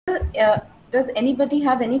Does anybody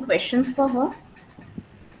have any questions for her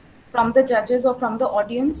from the judges or from the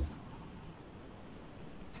audience?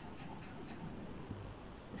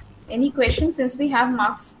 Any questions, since we have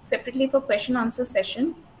marks separately for question answer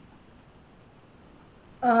session?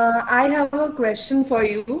 I have a question for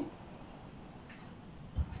you.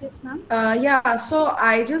 Yes, ma'am. Yeah, so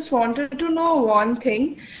I just wanted to know one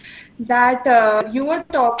thing, that you were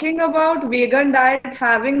talking about vegan diet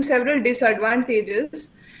having several disadvantages.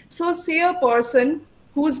 So say a person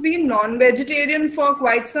who's been non-vegetarian for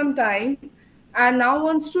quite some time and now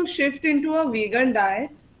wants to shift into a vegan diet,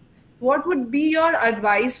 what would be your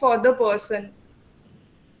advice for the person?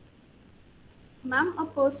 Ma'am, a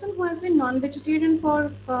person who has been non-vegetarian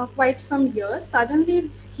for quite some years, suddenly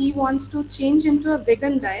if he wants to change into a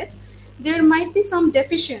vegan diet, there might be some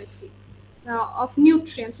deficiency of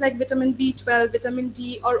nutrients like vitamin B12, vitamin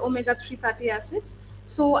D, or omega-3 fatty acids.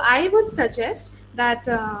 So I would suggest that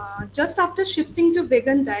just after shifting to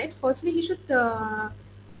vegan diet, firstly he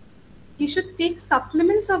should take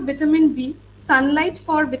supplements of vitamin B, sunlight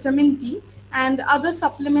for vitamin D, and other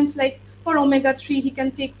supplements like for omega-3, he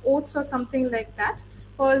can take oats or something like that,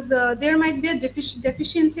 because there might be a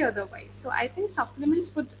deficiency otherwise. So I think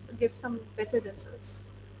supplements would give some better results.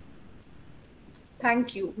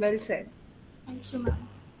 Thank you. Well said. Thank you, ma'am.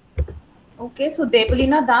 Okay, so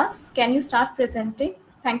Debolina Das, can you start presenting?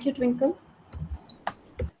 Thank you, Twinkle.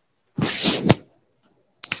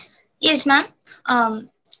 Yes, ma'am.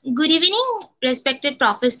 Good evening, respected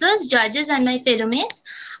professors, judges, and my fellow mates.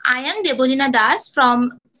 I am Debolina Das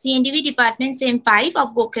from CNDV Department SEM5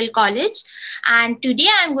 of Gokhale College, and today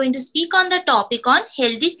I am going to speak on the topic on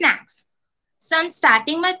healthy snacks. So I'm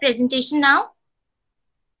starting my presentation now.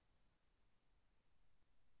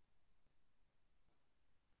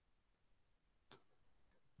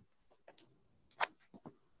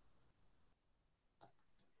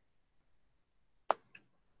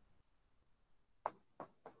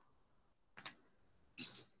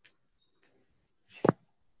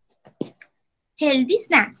 Healthy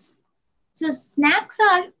snacks. So snacks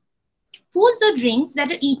are foods or drinks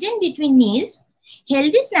that are eaten between meals.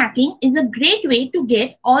 Healthy snacking is a great way to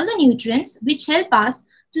get all the nutrients which help us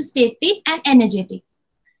to stay fit and energetic.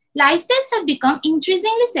 Lifestyles have become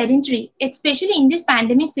increasingly sedentary, especially in this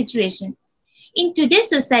pandemic situation. In today's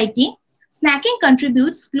society, snacking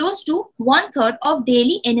contributes close to 1/3 of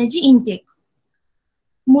daily energy intake.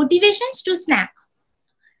 Motivations to snack.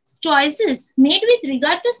 Choices made with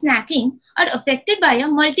regard to snacking are affected by a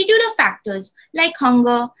multitude of factors like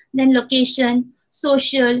hunger, then location,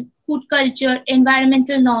 social, food culture,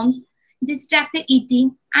 environmental norms, distracted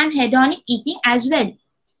eating, and hedonic eating as well.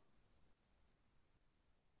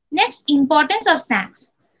 Next, importance of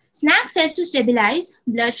snacks. Snacks help to stabilize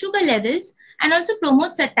blood sugar levels and also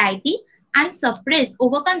promote satiety and suppress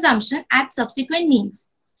overconsumption at subsequent meals.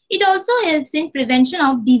 It also helps in prevention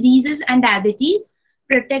of diseases and diabetes,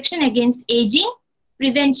 protection against aging,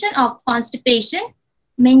 prevention of constipation,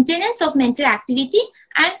 maintenance of mental activity,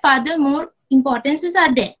 and furthermore importances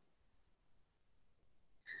are there.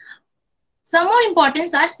 Some more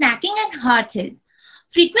importance are snacking and heart health.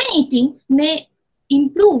 Frequent eating may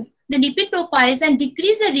improve the lipid profiles and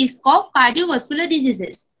decrease the risk of cardiovascular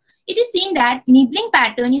diseases. It is seen that nibbling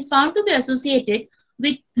pattern is found to be associated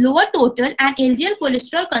with lower total and LDL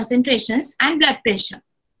cholesterol concentrations and blood pressure.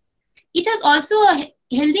 It has also a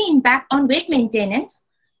healthy impact on weight maintenance.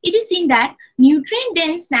 It is seen that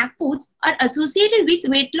nutrient-dense snack foods are associated with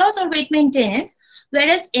weight loss or weight maintenance,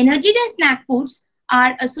 whereas energy-dense snack foods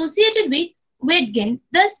are associated with weight gain.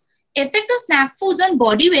 Thus, effect of snack foods on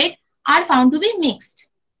body weight are found to be mixed.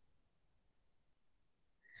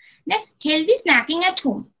 Next, healthy snacking at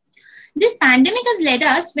home. This pandemic has led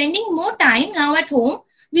us spending more time now at home,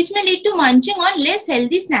 which may lead to munching on less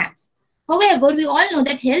healthy snacks. However, we all know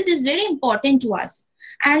that health is very important to us,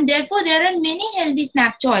 and therefore there are many healthy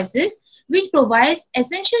snack choices which provides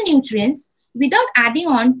essential nutrients without adding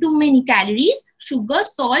on too many calories, sugar,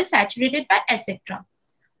 salt, saturated fat, etc.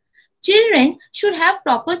 Children should have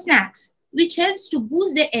proper snacks, which helps to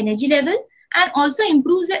boost their energy level and also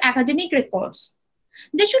improves their academic records.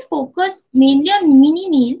 They should focus mainly on mini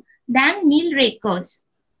meal than meal rakers.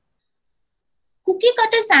 Cookie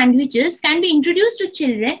cutter sandwiches can be introduced to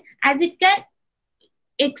children as it can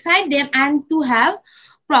excite them and to have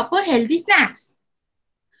proper healthy snacks.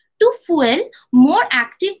 To fuel more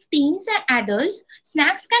active teens and adults,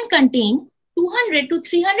 snacks can contain 200 to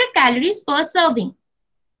 300 calories per serving.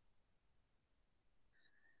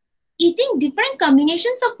 Eating different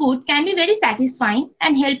combinations of food can be very satisfying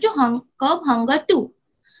and help to curb hunger too.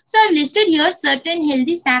 So I've listed here certain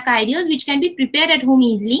healthy snack ideas which can be prepared at home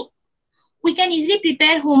easily. We can easily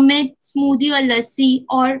prepare homemade smoothie or lassi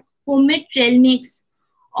or homemade trail mix,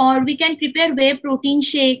 or we can prepare whey protein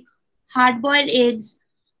shake, hard-boiled eggs,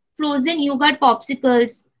 frozen yogurt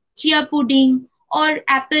popsicles, chia pudding, or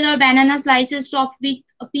apple or banana slices topped with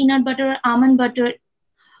peanut butter or almond butter,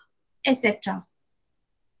 etc.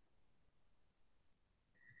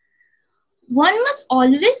 One must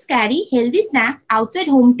always carry healthy snacks outside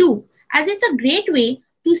home too, as it's a great way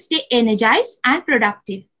to stay energized and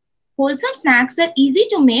productive. Wholesome snacks are easy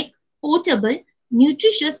to make, portable,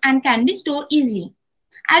 nutritious, and can be stored easily.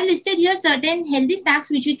 I've listed here certain healthy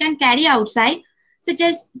snacks which we can carry outside, such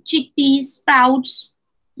as chickpeas, sprouts,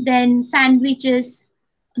 then sandwiches,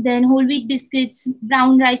 then whole wheat biscuits,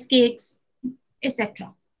 brown rice cakes,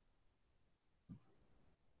 etc.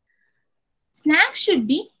 Snacks should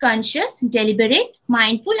be conscious, deliberate,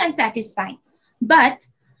 mindful, and satisfying. But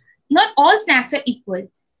not all snacks are equal.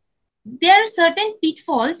 There are certain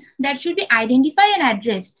pitfalls that should be identified and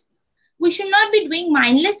addressed. We should not be doing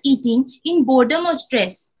mindless eating in boredom or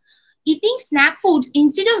stress. Eating snack foods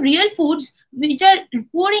instead of real foods which are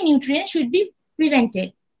poor in nutrients should be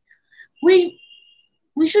prevented. We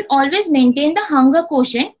should always maintain the hunger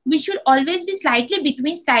quotient, which should always be slightly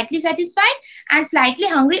between slightly satisfied and slightly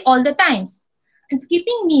hungry all the times. And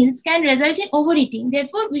skipping meals can result in overeating.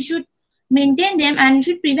 Therefore, we should maintain them and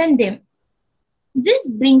should prevent them.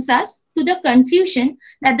 This brings us to the conclusion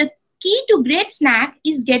that the key to great snack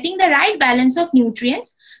is getting the right balance of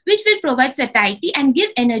nutrients, which will provide satiety and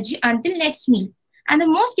give energy until next meal. And the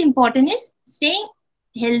most important is staying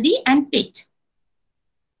healthy and fit.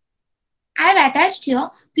 I have attached here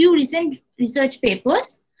few recent research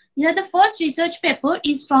papers. Here the first research paper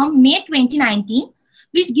is from May 2019,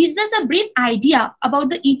 which gives us a brief idea about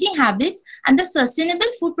the eating habits and the sustainable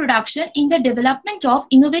food production in the development of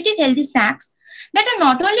innovative healthy snacks that are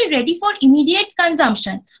not only ready for immediate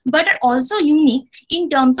consumption, but are also unique in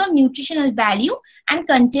terms of nutritional value and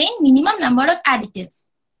contain minimum number of additives.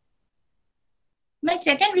 My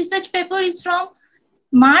second research paper is from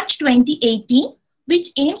March 2018, which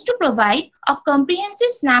aims to provide a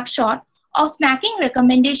comprehensive snapshot of snacking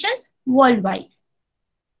recommendations worldwide.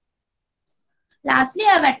 Lastly,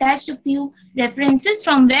 I have attached a few references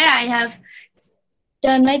from where I have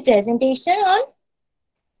done my presentation on.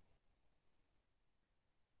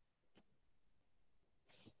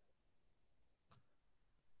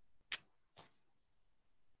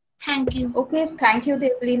 Thank you. Okay, thank you,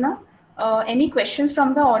 Devalina. Any questions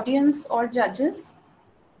from the audience or judges?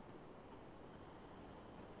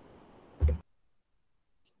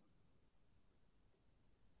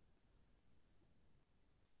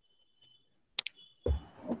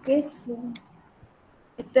 Okay, so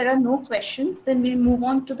if there are no questions, then we'll move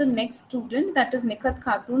on to the next student, that is Nikhat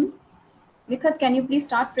Khatun. Nikhat, can you please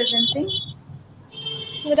start presenting?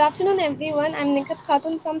 Good afternoon, everyone. I'm Nikhat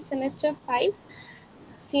Khatun from semester 5.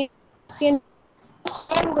 I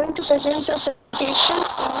am going to present a presentation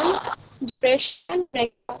on depression and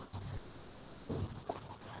breakfast.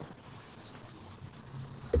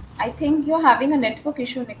 I think you're having a network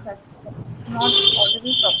issue, Nikhat. It's not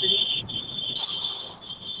audible properly.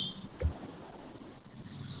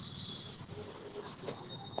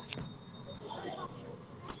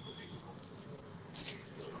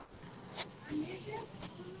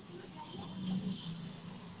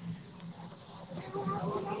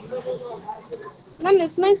 Ma'am,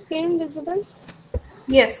 is my screen visible?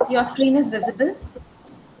 Yes, your screen is visible.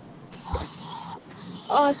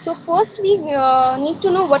 So first we need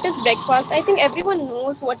to know what is breakfast. I think everyone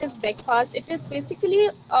knows what is breakfast. It is basically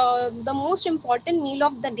the most important meal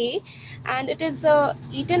of the day, and it is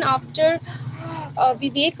eaten after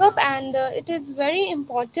we wake up, and it is very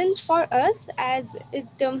important for us as it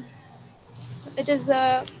is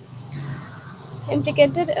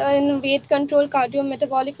implicated in weight control,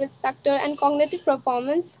 cardiometabolic risk factor, and cognitive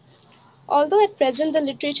performance. Although at present the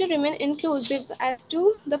literature remains inclusive as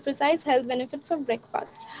to the precise health benefits of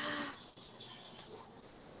breakfast.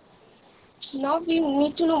 Now we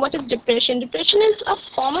need to know what is depression. Depression is a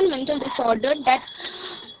common mental disorder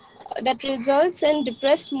that results in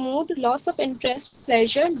depressed mood, loss of interest,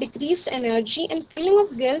 pleasure, decreased energy, and feeling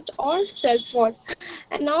of guilt or self-worth.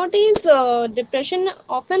 And nowadays, depression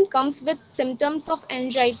often comes with symptoms of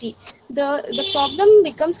anxiety. The problem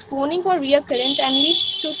becomes chronic or recurrent and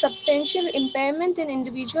leads to substantial impairment in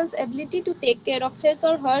individual's ability to take care of his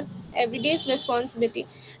or her everyday responsibility.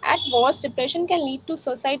 At worst, depression can lead to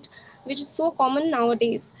suicide, which is so common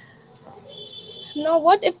nowadays. Now,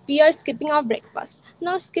 what if we are skipping our breakfast?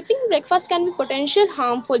 Now, skipping breakfast can be potentially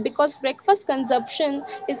harmful because breakfast consumption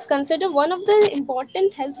is considered one of the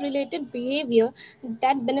important health-related behavior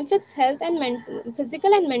that benefits health and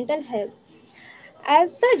physical and mental health.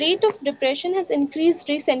 As the rate of depression has increased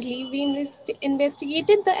recently, we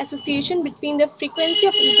investigated the association between the frequency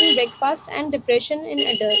of eating breakfast and depression in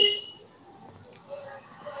adults.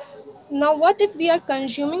 Now, what if we are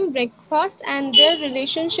consuming breakfast and their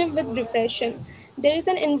relationship with depression? There is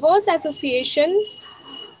an inverse association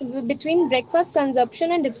between breakfast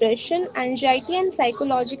consumption and depression, anxiety, and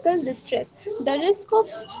psychological distress. The risk of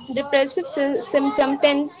depressive symptoms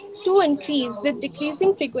tend to increase with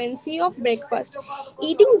decreasing frequency of breakfast.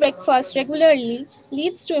 Eating breakfast regularly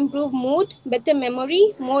leads to improved mood, better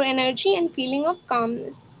memory, more energy, and feeling of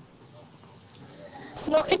calmness.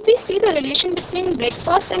 Now, if we see the relation between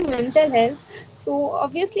breakfast and mental health, so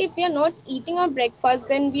obviously, if we are not eating our breakfast,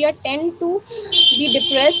 then we are tend to be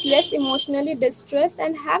depressed, less emotionally distressed,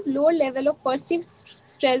 and have lower level of perceived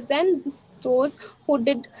stress than those who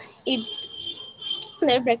did eat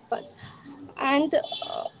their breakfast. And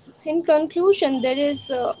in conclusion, there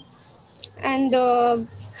is and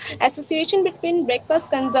association between breakfast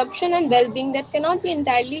consumption and well-being that cannot be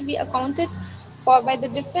entirely be accounted for by the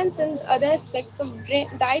difference in other aspects of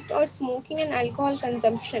diet or smoking and alcohol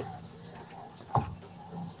consumption.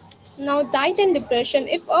 Now, diet and depression.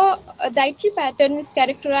 If a dietary pattern is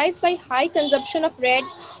characterized by high consumption of red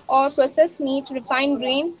or processed meat, refined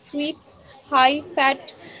grain, sweets, high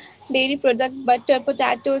fat dairy products, butter,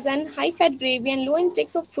 potatoes, and high fat gravy, and low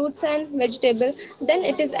intakes of fruits and vegetables, then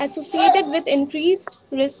it is associated with increased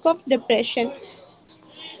risk of depression.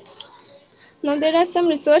 Now, there are some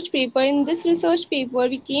research paper. In this research paper,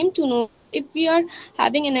 we came to know that if we are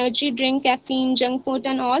having energy drink, caffeine, junk food,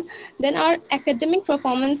 and all, then our academic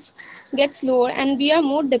performance gets lower, and we are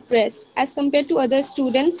more depressed as compared to other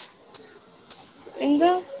students. In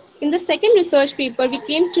the second research paper, we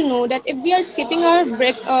came to know that if we are skipping our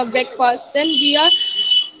breakfast, then we are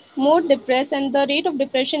more depressed, and the rate of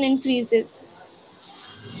depression increases.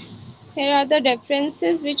 Here are the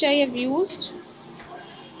references which I have used.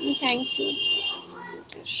 Thank you.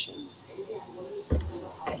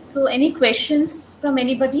 So, any questions from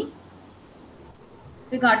anybody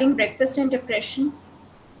regarding breakfast and depression?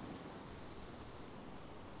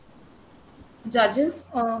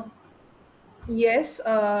 Judges? Yes.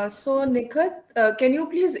 So, Nikhat, can you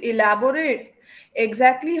please elaborate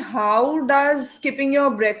exactly how does skipping your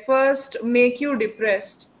breakfast make you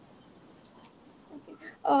depressed?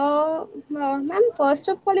 Ma'am, first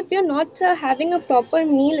of all, if you're not having a proper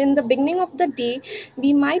meal in the beginning of the day,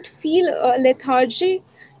 we might feel lethargy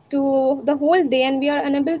to the whole day, and we are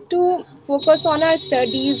unable to focus on our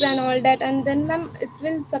studies and all that, and then, ma'am, it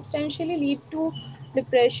will substantially lead to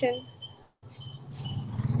depression.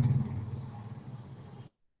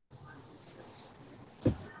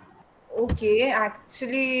 Okay,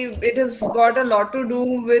 actually, it has got a lot to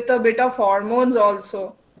do with a bit of hormones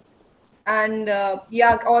also. And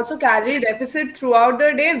yeah, also calorie deficit throughout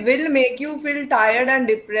the day will make you feel tired and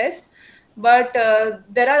depressed. But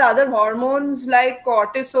there are other hormones like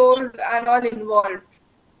cortisol and all involved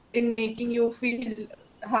in making you feel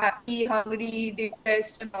happy, hungry,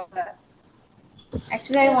 depressed, and all that.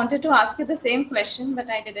 Actually, I wanted to ask you the same question, but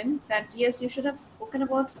I didn't. That yes, you should have spoken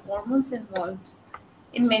about hormones involved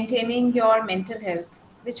in maintaining your mental health.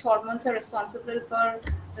 Which hormones are responsible for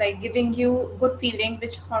like giving you good feeling?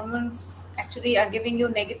 Which hormones actually are giving you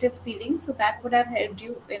negative feelings? So that would have helped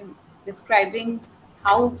you in describing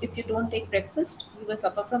how if you don't take breakfast, you will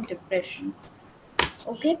suffer from depression.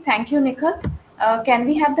 Okay, thank you, Nikhat. Can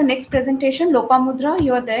we have the next presentation? Lopamudra,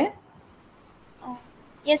 you are there. Oh,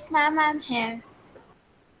 yes, ma'am, I'm here.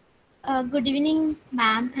 Good evening,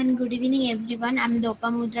 ma'am, and good evening, everyone. I'm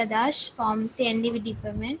Lopamudra Das from CNDV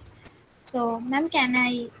department. So, ma'am, can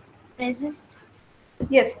I present?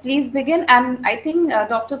 Yes, please begin. And I think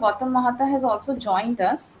Dr. Gautam Mahata has also joined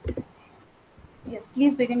us. Yes,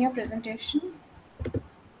 please begin your presentation.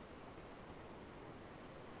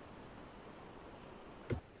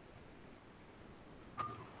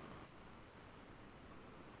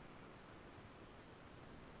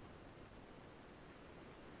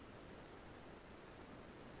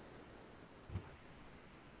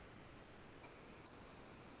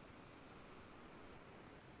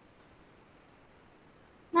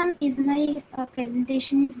 Ma'am, is my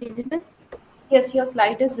presentation is visible? Yes, your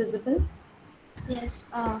slide is visible. Yes.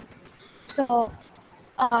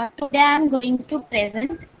 Today I'm going to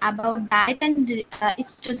present about diet and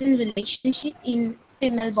estrogen relationship in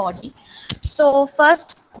female body. So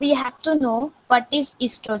first we have to know what is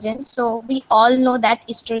estrogen. So we all know that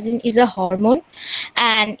estrogen is a hormone,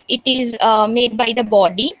 and it is made by the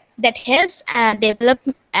body that helps develop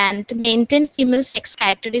and maintain female sex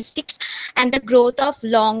characteristics and the growth of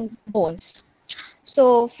long bones.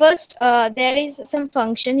 So first, there is some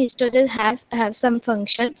function. Estrogen has have some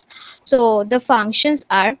functions. So the functions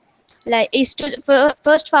are like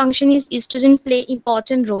first function is estrogen play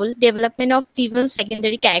important role development of female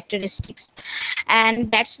secondary characteristics,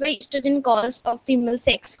 and that's why estrogen calls a female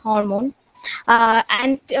sex hormone.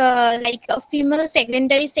 And like a female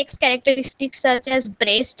secondary sex characteristics such as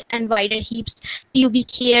breast and wider hips, pubic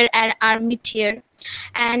hair and armpit hair.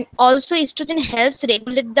 And also estrogen helps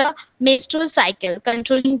regulate the menstrual cycle,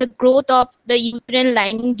 controlling the growth of the uterine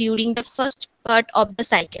lining during the first part of the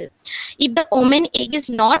cycle. If the woman egg is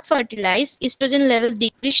not fertilized, estrogen levels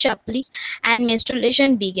decrease sharply and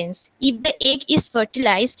menstruation begins. If the egg is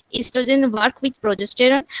fertilized, estrogen work with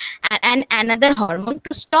progesterone and another hormone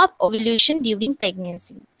to stop ovulation during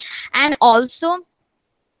pregnancy. And also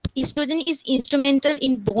estrogen is instrumental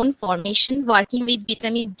in bone formation, working with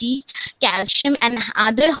vitamin D, calcium, and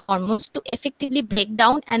other hormones to effectively break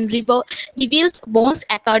down and rebuild bones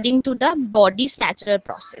according to the body's natural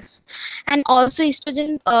process. And also,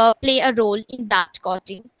 estrogen play a role in duct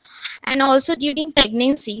coating. And also during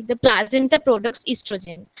pregnancy, the placenta products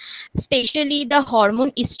estrogen, especially the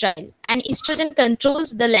hormone estradiol. And estrogen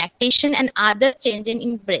controls the lactation and other changes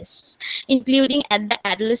in breasts, including at the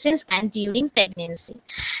adolescence and during pregnancy.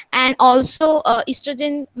 And also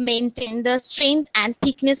estrogen maintain the strength and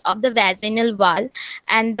thickness of the vaginal wall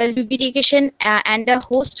and the lubrication and a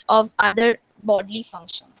host of other bodily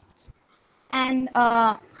functions. And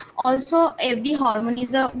also every hormone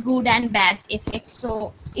is a good and bad effect.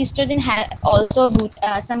 So estrogen has also good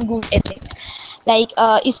some good effect, like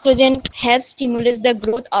estrogen helps stimulate the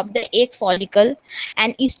growth of the egg follicle,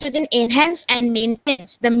 and estrogen enhance and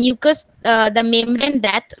maintains the mucus, the membrane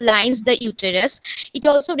that lines the uterus. It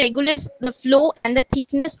also regulates the flow and the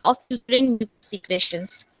thickness of uterine mucus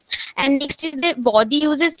secretions. And next is the body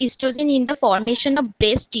uses estrogen in the formation of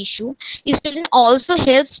breast tissue. Estrogen also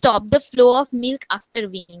helps stop the flow of milk after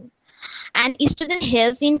weaning. And estrogen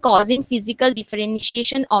helps in causing physical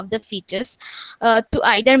differentiation of the fetus to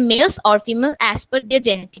either males or female as per their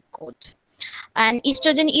genetic code. And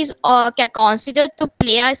estrogen is considered to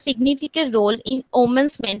play a significant role in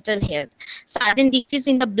women's mental health. Sudden decrease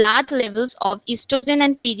in the blood levels of estrogen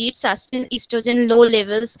and period sustained estrogen low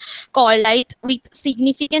levels correlate with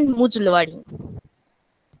significant mood lowering.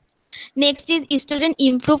 Next is estrogen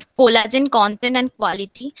improve collagen content and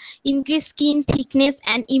quality, increase skin thickness,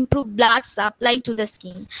 and improve blood supply to the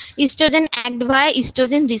skin. Estrogen act via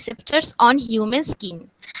estrogen receptors on human skin.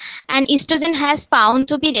 And estrogen has found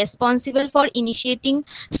to be responsible for initiating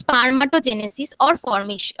spermatogenesis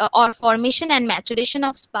or formation and maturation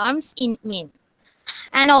of sperms in men.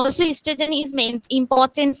 And also estrogen is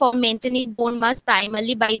important for maintaining bone mass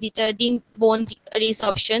primarily by retarding bone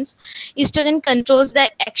resorptions. Estrogen controls the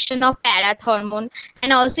action of parathormone,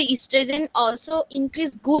 and also estrogen also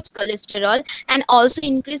increase good cholesterol and also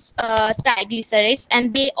increase triglycerides,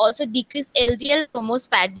 and they also decrease LDL, promotes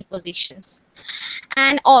fat depositions.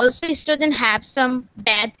 And also estrogen have some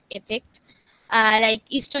bad effect, like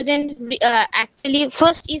estrogen actually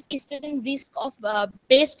first is estrogen risk of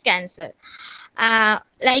breast cancer.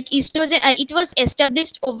 Like estrogen, it was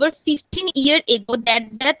established over 15 years ago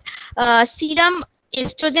that serum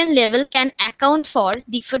estrogen level can account for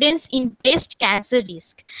difference in breast cancer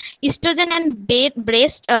risk. Estrogen and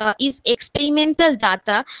breast is experimental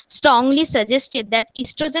data strongly suggested that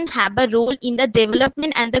estrogen have a role in the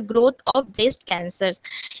development and the growth of breast cancers.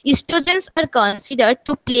 Estrogens are considered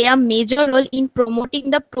to play a major role in promoting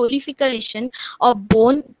the proliferation of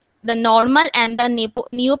bone, the normal and the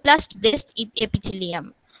neoplast breast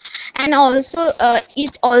epithelium. And also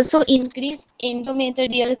it also increase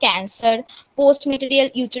endometrial cancer, postmetrial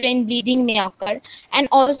uterine bleeding may occur. And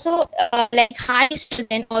also like high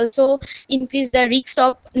estrogen also increase the risk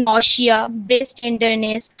of nausea, breast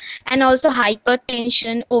tenderness, and also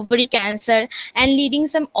hypertension, ovary cancer, and leading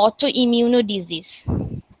some autoimmune disease.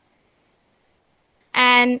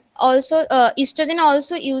 And also estrogen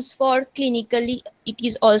also used for clinically, it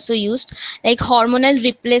is also used like hormonal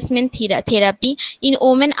replacement therapy in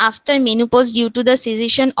women after menopause due to the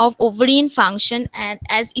cessation of ovarian function, and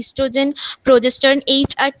as estrogen progesterone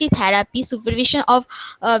HRT therapy, supervision of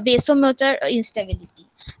vasomotor instability.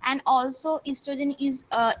 And also estrogen is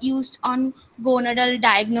used on gonadal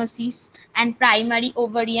diagnosis and primary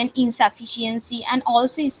ovarian insufficiency. And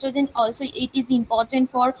also estrogen also it is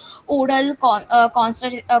important for oral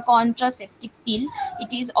contraceptive pill,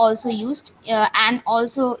 it is also used, and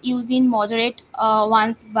also used in moderate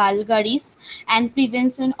ones vulgaris and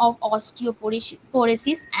prevention of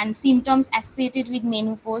osteoporosis and symptoms associated with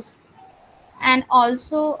menopause. And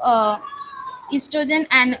also estrogen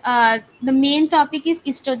and the main topic is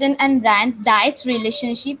estrogen and diet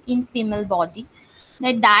relationship in female body.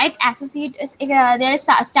 The diet associate there are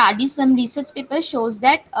studies, some research paper shows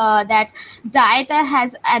that diet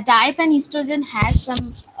and estrogen has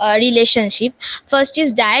some relationship. First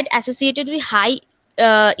is diet associated with high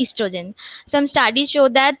estrogen. Some studies show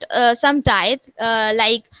that some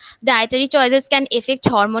like dietary choices can affect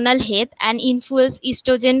hormonal health and influence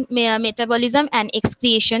estrogen metabolism and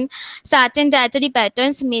excretion. Certain dietary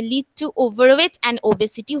patterns may lead to overweight and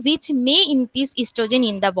obesity, which may increase estrogen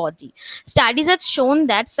in the body. Studies have shown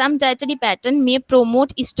that some dietary pattern may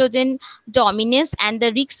promote estrogen dominance and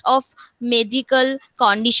the risk of medical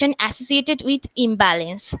condition associated with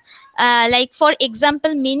imbalance. Like for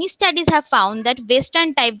example, many studies have found that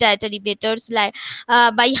Western type dietary patterns like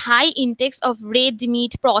by high intakes of red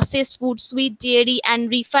meat, processed food, sweet dairy, and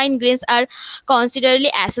refined grains are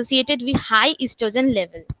considerably associated with high estrogen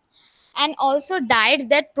level. And also diets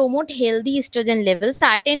that promote healthy estrogen levels.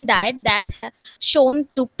 Certain diets that have shown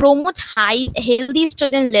to promote high healthy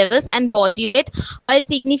estrogen levels and body weight while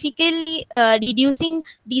significantly reducing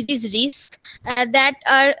disease risk. That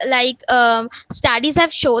are like studies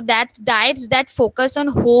have shown that diets that focus on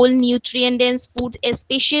whole nutrient dense foods,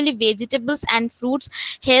 especially vegetables and fruits,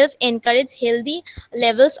 help encourage healthy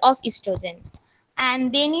levels of estrogen.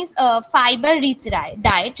 And then is fiber rich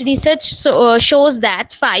diet. Research shows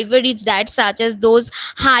that fiber rich diets such as those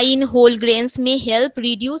high in whole grains may help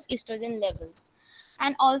reduce estrogen levels.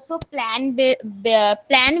 And also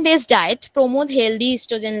plant-based diet promote healthy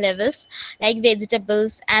estrogen levels, like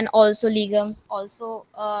vegetables and also legumes also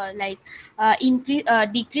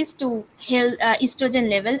decrease to health estrogen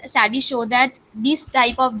level. Studies show that this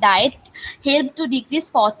type of diet help to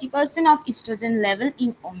decrease 40% of estrogen level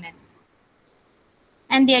in women.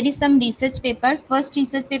 And there is some research paper. First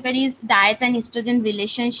research paper is diet and estrogen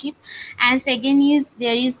relationship, and second is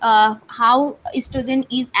there is how estrogen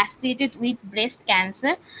is associated with breast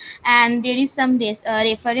cancer, and there is some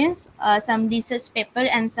reference, some research paper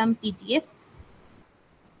and some PDF.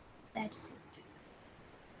 That's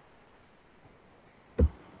it.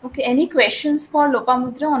 Okay, any questions for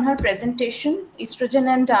Lopamudra on her presentation, estrogen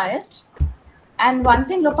and diet? And one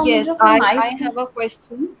thing, Lopamudra, Yes, from I have a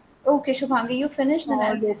question. Okay, Shubhangi, you finished, then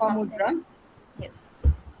I'll say something. Lopamudra. Yes.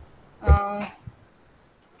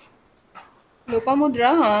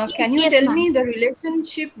 Lopamudra, can you Yes, tell ma'am. me the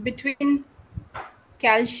relationship between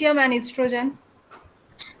calcium and estrogen?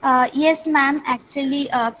 Yes, ma'am. Actually,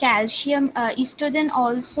 calcium, estrogen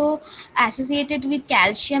also associated with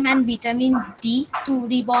calcium and vitamin D to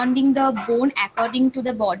rebonding the bone according to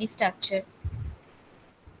the body structure.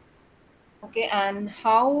 Okay, and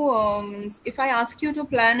how, if I ask you to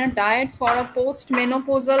plan a diet for a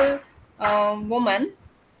post-menopausal woman,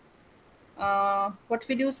 what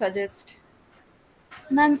will you suggest?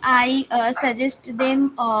 Ma'am, I suggest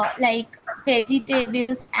them like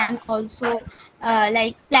vegetables and also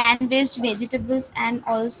like plant-based vegetables and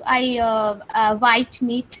also white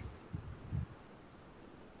meat.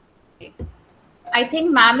 I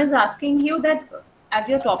think ma'am is asking you that as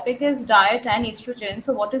your topic is diet and estrogen,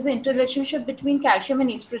 so what is the interrelationship between calcium and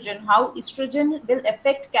estrogen? How estrogen will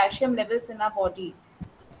affect calcium levels in our body?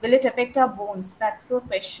 Will it affect our bones? That's the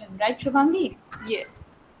question, right, Shubhangi? Yes.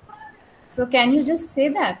 So can you just say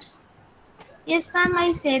that? Yes, ma'am.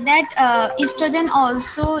 I say that estrogen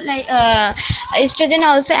also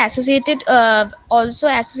also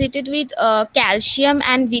associated with calcium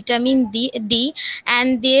and vitamin D,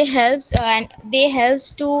 and they helps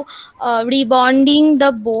to rebonding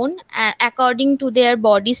the bone according to their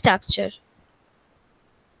body structure.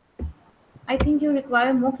 I think you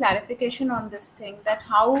require more clarification on this thing, that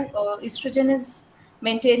how estrogen is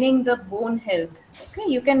maintaining the bone health. Okay,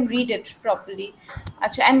 you can read it properly.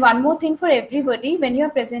 Achha, and one more thing for everybody, when you are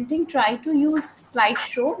presenting, try to use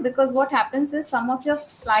slideshow, because what happens is some of your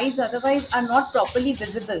slides otherwise are not properly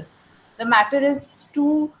visible. The matter is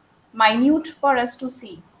too minute for us to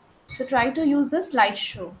see. So try to use the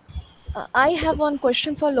slideshow. I have one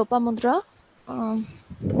question for Lopamudra.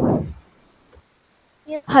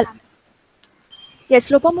 Yes, Hal- Yes,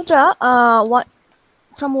 Lopamudra,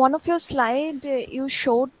 from one of your slides, you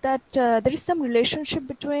showed that there is some relationship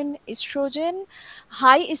between estrogen,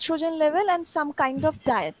 high estrogen level, and some kind of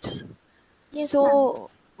diet. Yes, so,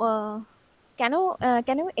 can you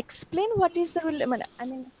explain what is the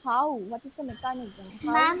what is the mechanism?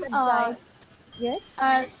 How ma'am. the diet? Yes.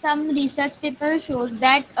 Some research paper shows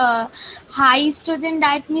that high estrogen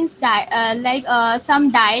diet means some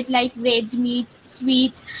diet like red meat,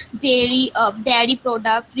 sweet, dairy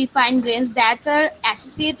product, refined grains that are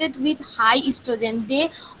associated with high estrogen. They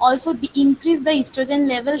also increase the estrogen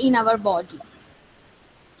level in our body.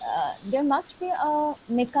 there must be a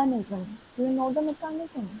mechanism. Do you know the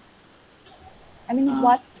mechanism? I mean,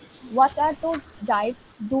 what are those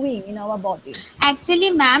diets doing in our body?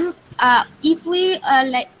 Actually, ma'am, if we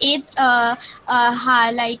like eat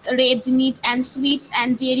like red meat and sweets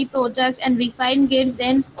and dairy products and refined goods,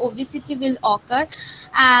 then obesity will occur,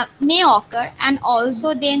 may occur, and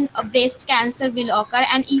also then breast cancer will occur.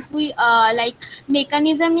 And if we like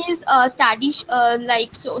mechanism is studies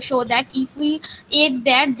like show that if we eat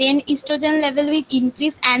that, then estrogen level will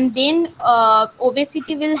increase, and then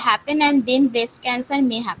obesity will happen, and then breast cancer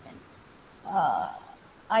may happen.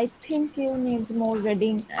 I think you need more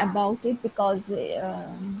reading about it because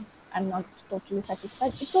I'm not totally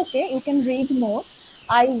satisfied. It's okay, you can read more.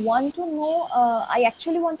 I want to know, I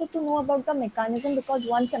actually wanted to know about the mechanism because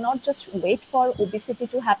one cannot just wait for obesity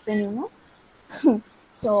to happen, you know.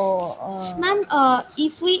 So, Ma'am,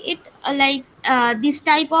 if we eat like this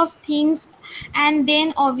type of things, and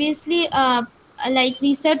then obviously like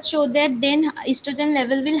research show that then estrogen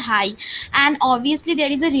level will high, and obviously there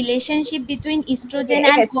is a relationship between estrogen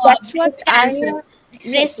and yes, that's what breast I, cancer, yes,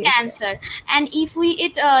 breast yes. cancer. And if we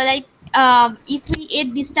eat like if we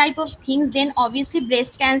eat this type of things, then obviously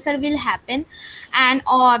breast cancer will happen, and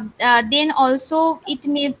then also it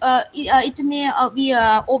may be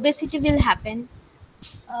obesity will happen.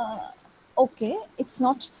 Okay, it's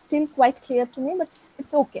not still quite clear to me, but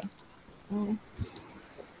it's okay. Mm.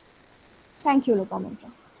 Thank you, Lopamutra.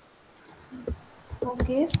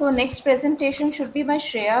 Okay, so next presentation should be by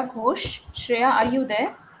Shreya Ghosh. Shreya, are you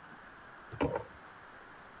there?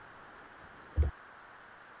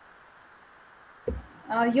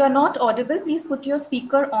 You are not audible. Please put your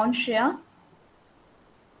speaker on, Shreya.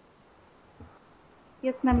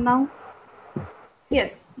 Yes, ma'am. Now,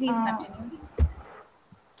 Yes, please uh, continue.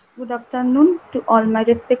 good afternoon to all my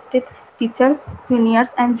respected teachers, seniors,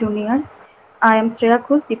 and juniors. I am Shreya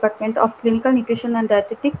Ghosh, Department of Clinical Nutrition and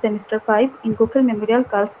Dietetics, Semester 5 in Gokhale Memorial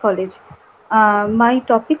Girls College. My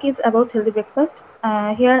topic is about healthy breakfast.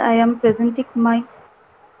 Here I am presenting my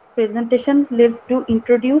presentation. Let's do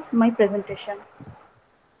introduce my presentation.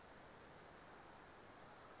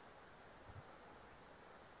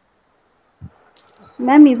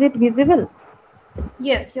 Ma'am, is it visible?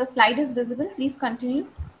 Yes, your slide is visible. Please continue.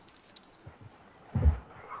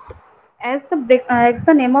 As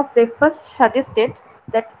the name of breakfast suggested,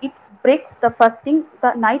 that it breaks the fasting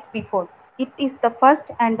the night before. It is the first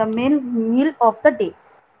and the main meal of the day.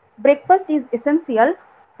 Breakfast is essential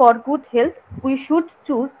for good health. We should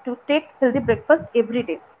choose to take healthy breakfast every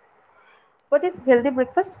day. What is healthy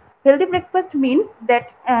breakfast? Healthy breakfast means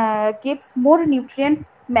that gives more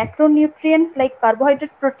nutrients, macronutrients like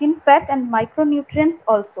carbohydrate, protein, fat, and micronutrients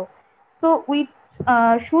also. So we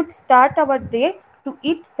should start our day to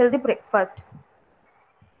eat healthy breakfast.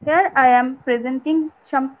 Here I am presenting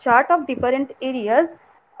some chart of different areas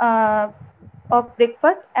uh, of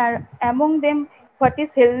breakfast, and among them what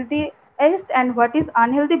is healthiest and what is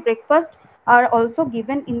unhealthy breakfast are also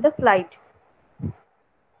given in the slide.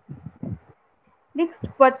 Next,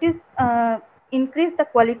 what is increase the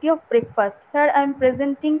quality of breakfast? Here I am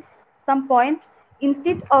presenting some point.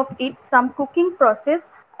 Instead of it, some cooking process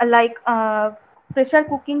like pressure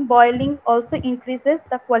cooking, boiling also increases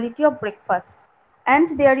the quality of breakfast.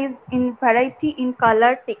 And there is in variety in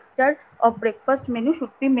color, texture of breakfast menu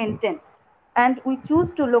should be maintained. And we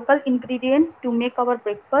choose to local ingredients to make our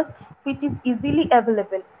breakfast, which is easily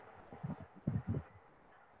available.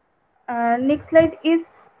 Next slide is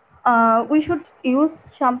we should use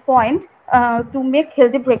some point to make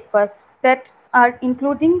healthy breakfast, that are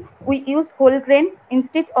including we use whole grain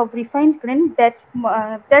instead of refined grain, that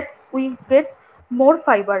we get more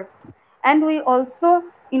fiber, and we also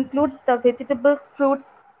includes the vegetables, fruits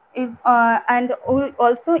is and we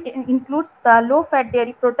also includes the low fat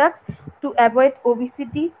dairy products to avoid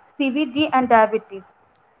obesity, CVD, and diabetes.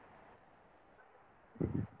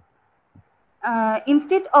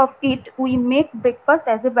 Instead of it, we make breakfast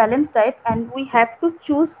as a balanced diet, and we have to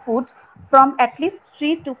choose food from at least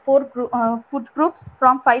 3 to 4 food groups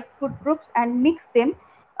from 5 food groups and mix them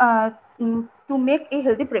to make a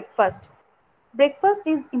healthy breakfast. Breakfast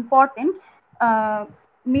is important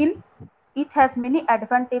meal. It has many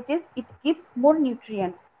advantages. It gives more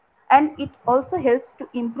nutrients, and it also helps to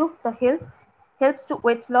improve the health, helps to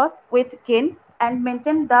weight loss, weight gain, and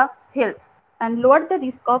maintain the health, and lower the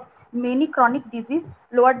risk of many chronic disease,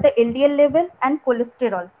 lower the LDL level and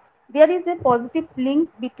cholesterol. There is a positive link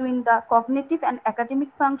between the cognitive and academic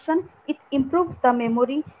function. It improves the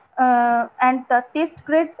memory and the test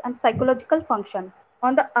grades and psychological function.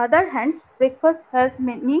 On the other hand, breakfast has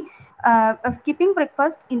many skipping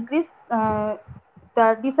breakfast increase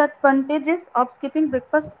The disadvantages of skipping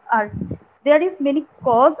breakfast are there is many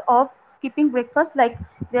cause of skipping breakfast, like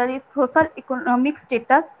there is social economic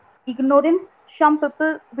status, ignorance, some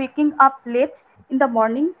people waking up late in the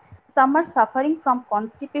morning, some are suffering from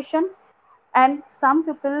constipation, and some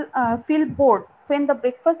people feel bored when the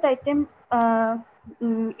breakfast item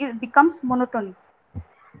it becomes monotony.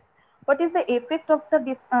 What is the effect of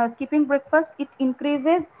the skipping breakfast? It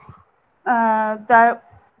increases the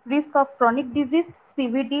risk of chronic disease,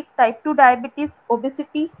 CVD, type 2 diabetes,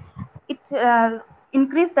 obesity. It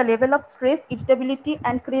increase the level of stress, irritability,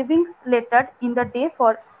 and cravings later in the day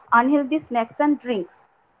for unhealthy snacks and drinks.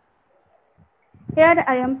 Here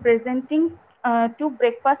I am presenting two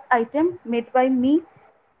breakfast items made by me.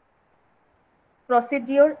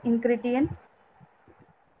 Procedure, ingredients.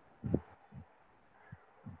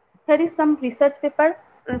 Here is some research paper.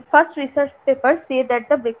 First research paper say that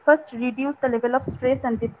the breakfast reduce the level of stress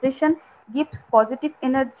and depression, give positive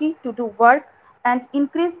energy to do work, and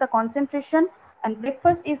increase the concentration. And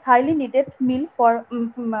breakfast is highly needed meal for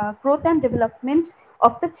growth and development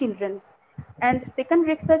of the children. And second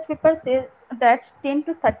research paper says that 10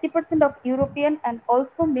 to 30% of European and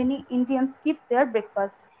also many Indians skip their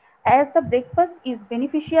breakfast. As the breakfast is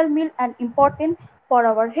beneficial meal and important for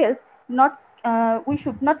our health, not we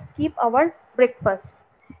should not skip our breakfast.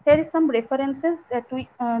 Here is some references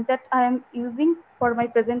that I am using for my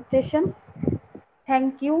presentation.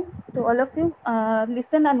 Thank you to all of you.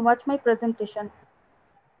 Listen and watch my presentation.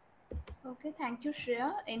 Okay, thank you,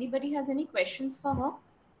 Shreya. Anybody has any questions for her?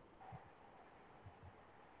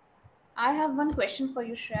 I have one question for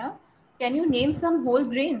you, Shreya. Can you name some whole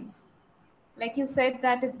grains? Like you said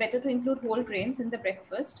that it's better to include whole grains in the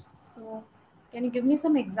breakfast. So can you give me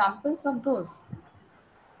some examples of those?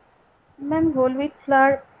 Ma'am, whole wheat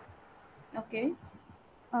flour. Okay.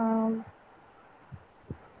 Um,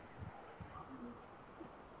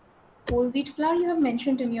 Whole wheat flour you have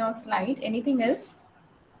mentioned in your slide. Anything else?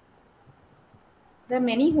 There are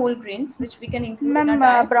many whole grains which we can include in our Ma'am,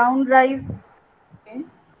 diet. brown rice. Okay.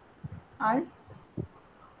 Are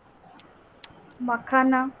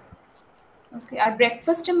makhana. ওকে আর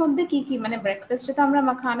ব্রেকফাস্টের মধ্যে কি কি মানে ব্রেকফাস্টে তো আমরা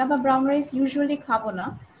মাখানা বা brown rice usually খাবো না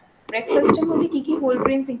ব্রেকফাস্টের মধ্যে কি কি হোল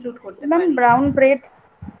গ্রেনস ইনক্লুড করতে ম্যাম পারি brown bread.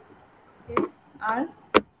 R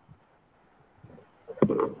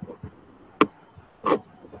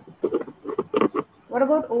what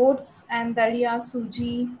about oats and dalia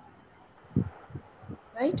suji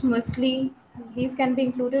right muesli these can be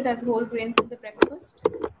included as whole grains in the breakfast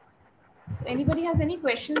so anybody has any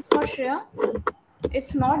questions for Shreya if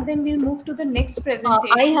not then we'll move to the next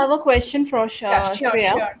presentation I have a question for yeah, sure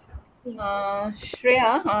Shreya.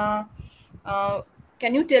 Shreya,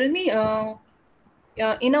 can you tell me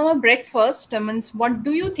in our breakfast means what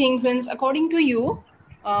do you think means according to you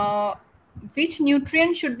which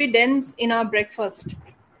nutrient should be dense in our breakfast?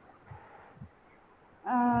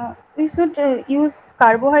 We should use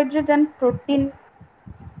carbohydrate and protein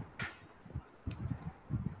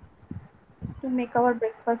to make our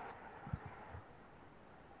breakfast.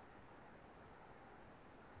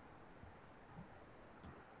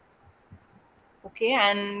 Okay,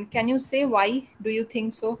 and can you say why do you think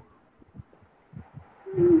so?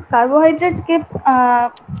 Carbohydrate gives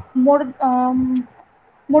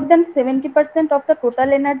more than 70% of the total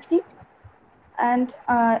energy, and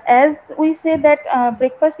as we say that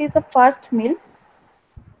breakfast is the first meal,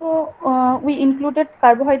 so we included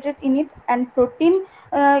carbohydrate in it, and protein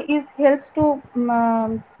is helps to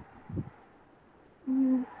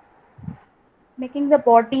making the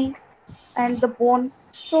body and the bone,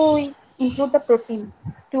 so we include the protein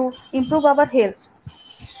to improve our health.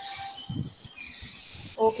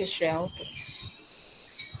 Okay, Shreya, okay.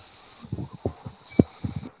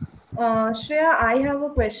 Shreya, I have a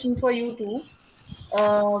question for you too.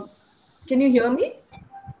 Can you hear me?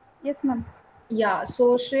 Yes, ma'am. Yeah, so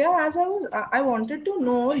Shreya, as I wanted to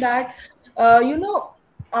know that,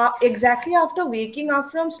 exactly after waking up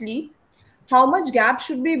from sleep, how much gap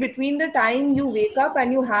should be between the time you wake up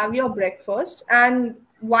and you have your breakfast, and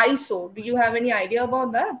why so? Do you have any idea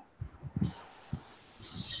about that?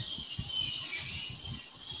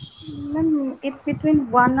 Ma'am, it's between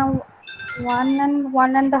 1 hour, 1 and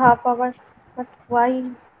 1.5 hours, but why?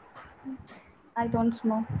 I don't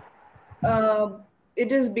know.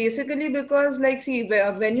 It is basically because, like, see,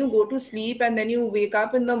 when you go to sleep and then you wake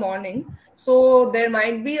up in the morning, so there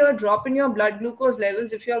might be a drop in your blood glucose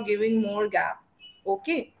levels if you're giving more gap.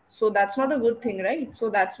 Okay, so that's not a good thing, right? So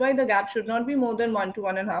that's why the gap should not be more than 1 to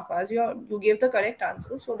 1.5 hours. You gave the correct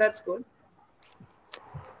answer, so that's good.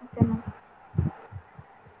 Okay, ma'am.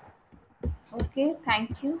 Okay,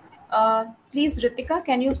 thank you. Please, Ritika,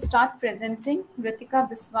 can you start presenting? Ritika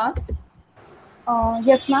Biswas.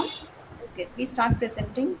 Yes, ma'am. Okay, please start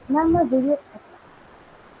presenting. Ma'am, my video.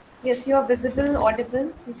 Yes, you are visible,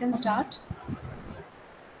 audible. You can Okay. start.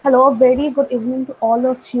 Hello, very good evening to all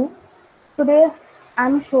of you. Today,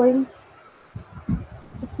 I'm showing.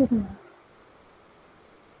 Excuse me.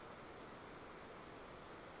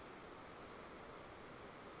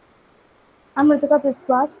 I'm Ritika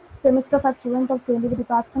Biswas, semester 5 student of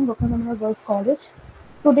Department, Gokhale Girls College.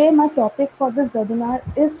 Today, my topic for this webinar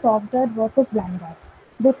is soft diet versus bland diet.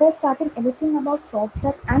 Before starting anything about soft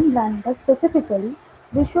diet and bland diet specifically,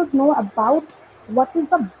 we should know about what is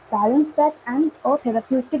the balanced diet and a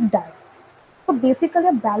therapeutic diet. So basically,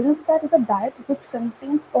 a balanced diet is a diet which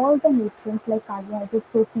contains all the nutrients like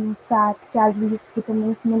carbohydrate, protein, fat, calories,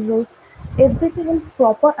 vitamins, minerals, everything in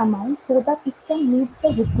proper amount so that it can meet the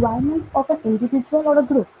requirements of an individual or a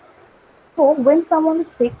group. So when someone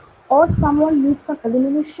is sick or someone needs some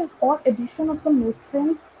elimination or addition of some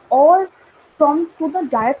nutrients or from to the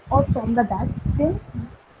diet or from the diet, then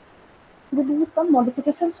we do some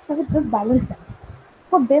modifications to this balanced diet.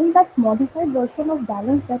 So then that modified version of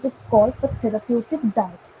balanced diet is called the therapeutic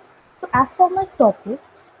diet. So as for my topic,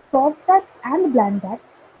 soft diet and bland diet,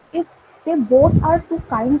 if they both are two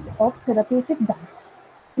kinds of therapeutic diets.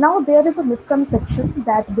 Now there is a misconception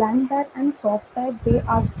that bland diet and soft diet they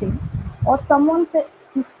are same, or someone say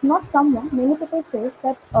not someone many people say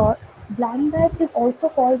that bland diet is also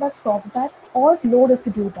called as soft diet or low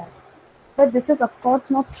residue diet, but this is of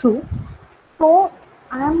course not true. So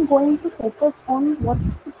I am going to focus on what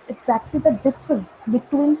is exactly the difference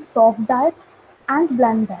between soft diet and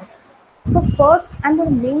bland diet. So first and the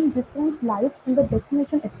main difference lies in the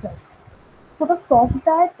definition itself. So the soft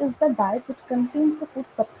diet is the diet which contains the food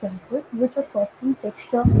substances which are soft in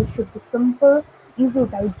texture, which should be simple, easy to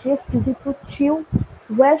digest, easy to chew,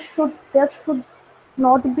 where should there should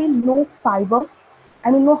not be no fiber,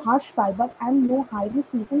 no harsh fiber and no highly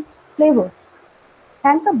seasoned flavors.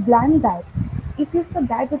 And the bland diet, it is the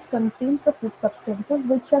diet which contains the food substances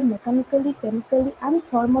which are mechanically, chemically, and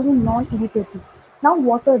thermally non-irritating. Now,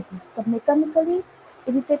 what are these? The mechanically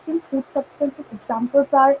irritating food substances examples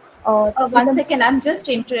are we One can second, I'm just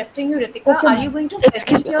interrupting you, Ritika. okay, Are you ma'am. going to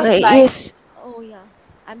Excuse present me. your slides? Yes. Oh, yeah.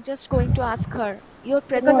 I'm just going to ask her. Your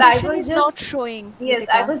Because I presentation was is not just, showing, yes,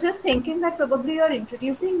 I Ritika. was just thinking that probably you're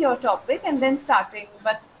introducing your topic and then starting.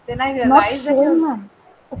 But then I Not realized that showing, ma'am.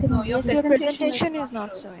 Okay, no, ma'am. your Yes, your presentation is presentation is not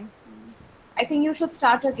not showing. showing. Mm. I think you should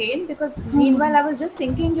start again because Hmm. meanwhile I was just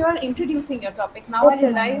thinking you're introducing your topic. Now I Okay,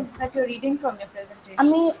 ma'am. realize that you're reading from your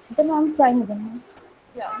presentation. Then I'm trying again, ma'am.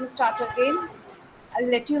 Yeah, you start again. I'll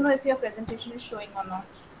let you know if your presentation is showing or not.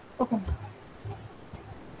 Okay, ma'am.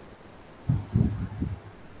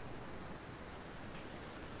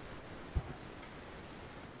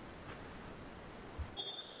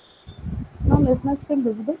 Ma'am, is my screen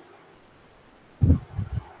visible?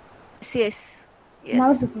 Yes, yes.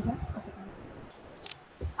 Now it's Yes. visible. Okay, ma'am.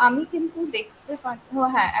 আমি কিন্তু দেখতে পাচ্ছি ও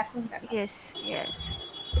হ্যাঁ এখন দেখা Yes, yes.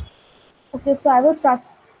 Okay, so I will start.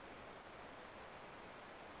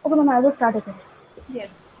 Okay, ma'am, I will start again.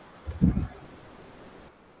 yes.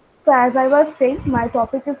 So as I was saying, my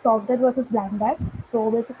topic is soft diet versus bland diet. So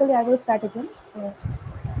basically, I will start again. So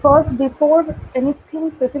first, before anything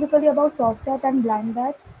specifically about soft diet and bland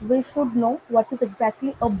diet, we should know what is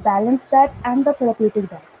exactly a balanced diet and the therapeutic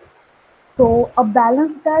diet. So a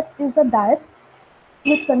balanced diet is a diet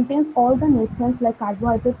which contains all the nutrients like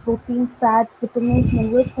carbohydrate, protein, fat, vitamins,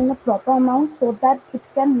 minerals in a proper amount so that it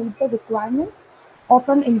can meet the requirements of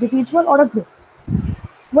an individual or a group.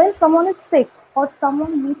 When someone is sick or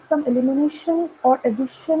someone needs some elimination or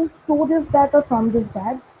addition to this diet or from this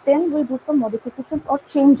diet, then we do some modifications or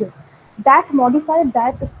changes. That modified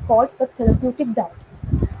diet is called the therapeutic diet.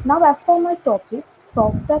 Now, as for my topic,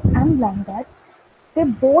 soft diet and bland diet, they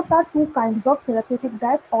both are two kinds of therapeutic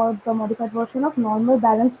diet or the modified version of normal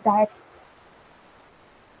balanced diet.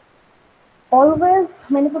 Always,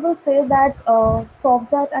 many people say that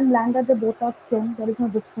soft diet and bland diet they both are same. There is no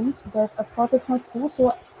difference, but of course it's not true.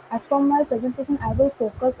 So, as for my presentation, I will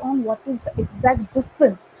focus on what is the exact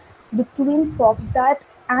difference between soft diet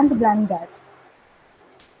and bland diet.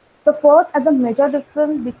 The first and the major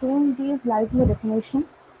difference between these lies in the definition.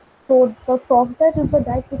 So the soft diet is the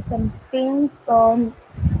diet which contains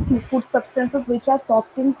food substances which are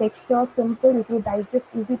soft in texture, simple, easy to digest,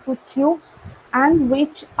 easy to chew, and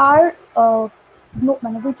which are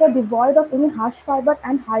devoid of any harsh fiber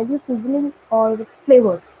and highly seasoning or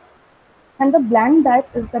flavors. And the bland diet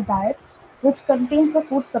is the diet which contains the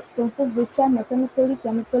food substances which are mechanically,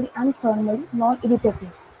 chemically, and thermally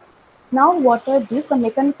non-irritating. Now, what are these? The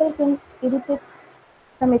mechanical irritate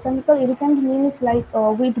The mechanical irritant means like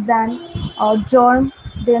wheat bran, germ,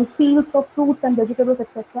 then peels of fruits and vegetables,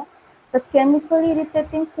 etc. The chemically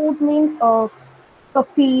irritating food means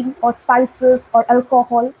caffeine or spices or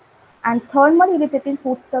alcohol. And thermal irritating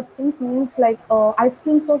food substance means like ice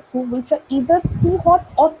creams or soup which are either too hot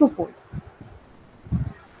or too cold.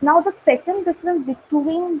 Now, the second difference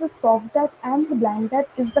between the soft diet and the bland diet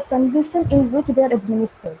is the condition in which they are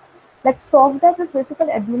administered. Like soft diet is basically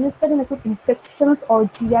administered in acute infections or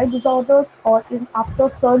GI disorders or in after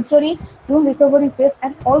surgery during recovery phase,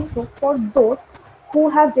 and also for those who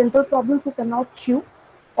have dental problems who cannot chew,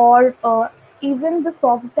 or even the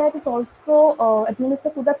soft diet is also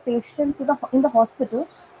administered to the patient in the hospital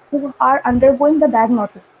who are undergoing the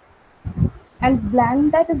diagnosis. And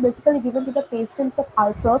bland diet is basically given to the patients of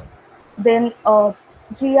ulcers, then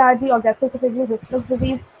GRD or gastroesophageal reflux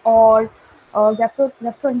disease, or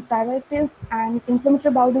gastroenteritis and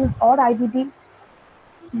inflammatory bowel disease or IBD,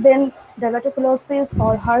 then diverticulosis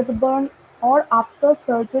or heartburn, or after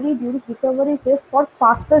surgery during recovery phase for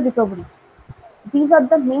faster recovery. These are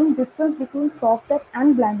the main difference between soft diet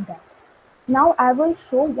and bland diet. Now I will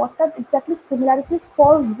show what are exactly similarities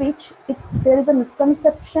for which there is a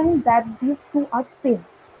misconception that these two are same.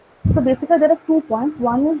 So basically there are 2 points.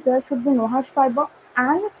 One is there should be no harsh fiber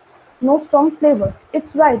and no strong flavors.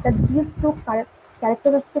 It's right that these two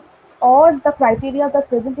characteristics or the criteria are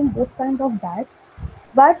present in both kinds of diet.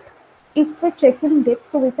 But if we check in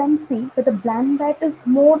depth, so we can see that the bland diet is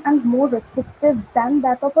more and more restrictive than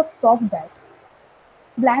that of a soft diet.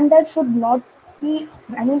 Bland diet should not be,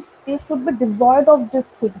 I mean, they should be devoid of these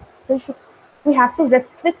things. We have to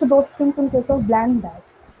restrict those things in case of bland diet.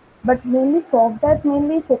 But mainly soft diet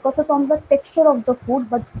mainly focuses on the texture of the food,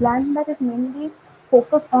 but bland diet is mainly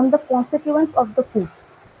focused on the constituents of the food.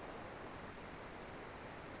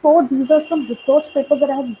 So these are some research papers that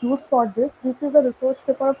I have used for this. This is a research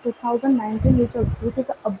paper of 2019, which is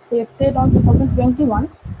updated on 2021.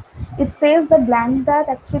 It says that bland diet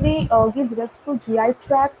actually gives rest to GI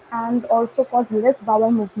tract and also cause less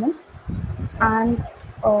bowel movements. And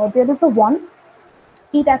there is a one.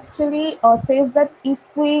 It actually says that if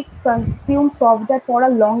we consume soft diet for a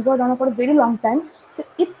longer run or for a very long time, so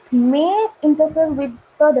it may interfere with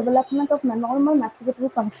the development of normal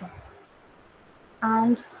masturbatory function.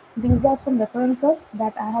 And these are some references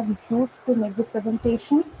that I have used to make this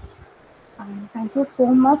presentation. And thank you so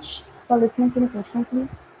much for listening to me patiently.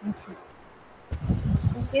 Thank you.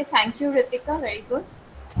 Okay, thank you, Ritika. Very good.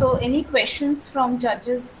 So, any questions from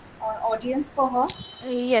judges or audience for her?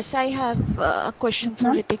 Yes, I have a question Yes, for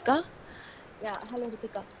ma'am. Ritika. Yeah, hello,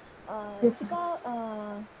 Ritika. Yes, ma'am.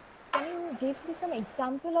 Ritika, can you give me some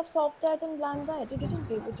example of soft diet and bland diet? You didn't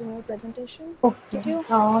give it in your presentation, did Okay. you?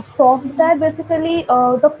 Soft diet basically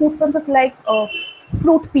the food sources like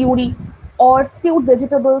fruit puree or stewed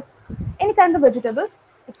vegetables, any kind of vegetables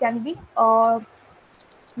it can be.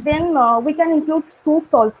 Then we can include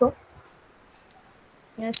soups also.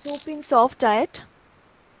 Yeah, soup in soft diet.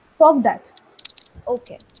 Soft diet.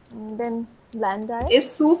 Okay. Then bland diet. Is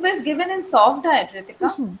soup is given in soft diet,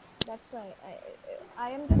 Ritika? That's why I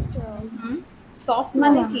am just soft No,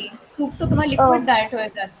 माने ma'am. की soup तो तुम्हारा Uh, liquid diet हो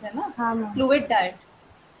जाता है ना हाँ, ma'am. Fluid diet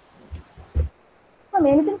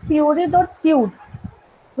Anything pureed or stewed,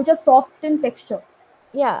 which are soft in texture.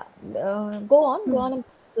 yeah. Go on.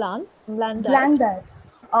 Bland Bland diet. diet.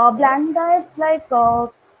 Yeah. Bland diets uh,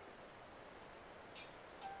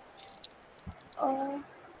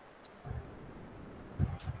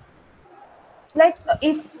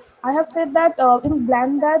 if I have said that in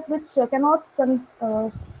bland diet which cannot contain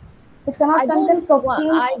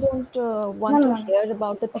caffeine. I don't No, want no, to no. hear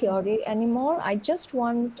about the Okay. theory anymore. I just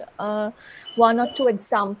want one or two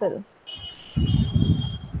example.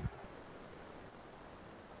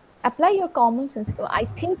 Apply your common sense. I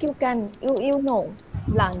think you can. You know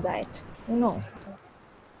bland diet. You know.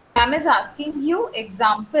 Ma'am is asking you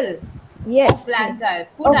example of Yes. bland Yes. diet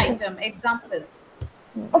food Okay. item example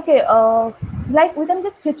Okay. Like we can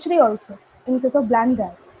get khichdi also in case of bland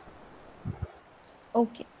diet.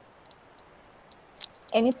 Okay.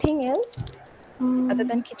 Anything else other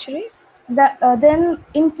Mm, than khichdi? then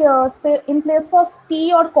in place of tea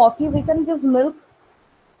or coffee, we can give milk.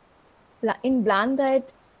 In bland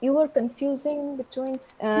diet, you were confusing between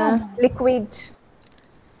No, no. liquid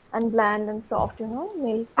and bland and soft. You know,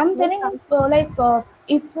 milk. I'm Milk telling comes. like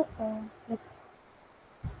if like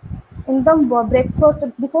in the breakfast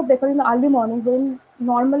before breakfast in the early morning when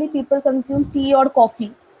normally people consume tea or coffee,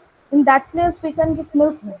 in that place we can give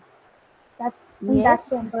milk there. That in that Yes,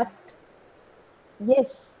 sense. but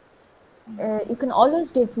yes, you can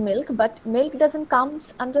always give milk, but milk doesn't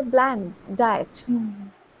comes under bland diet. Hmm.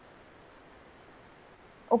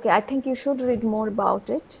 Okay, I think you should read more about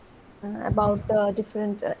it, about the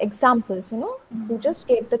different examples. You just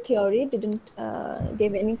gave the theory, didn't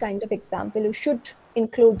give any kind of example. You should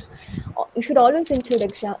include, you should always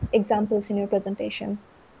include examples in your presentation.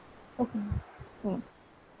 Okay.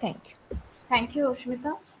 Thank you. Thank you,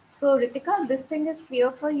 Shmita. So, Ritika, this thing is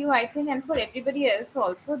clear for you, I think, and for everybody else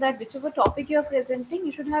also, that whichever topic you are presenting,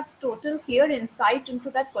 you should have total clear insight into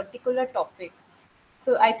that particular topic.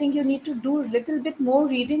 So, I think you need to do a little bit more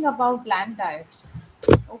reading about bland diet.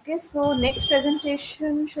 Okay, so next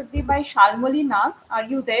presentation should be by Shalmoli Nag. Are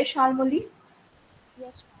you there, Shalmoli?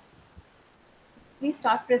 Yes, Please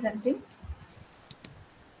start presenting.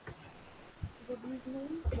 good evening,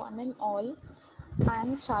 one and all. I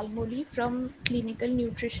am Shalmoli from Clinical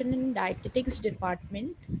Nutrition and Dietetics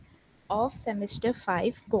Department of Semester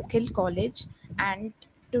 5, Gokhale College, and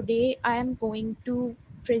today I am going to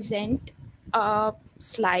present a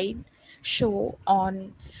slide show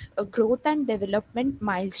on growth and development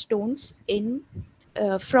milestones in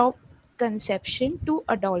from conception to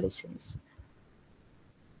adolescence.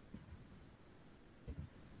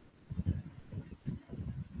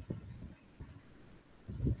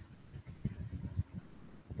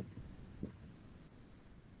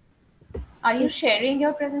 Are you Is sharing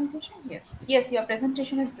your presentation? Yes. Yes, your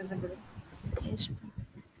presentation is visible. is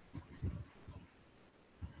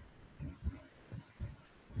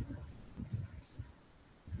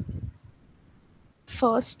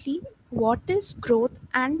Firstly, what is growth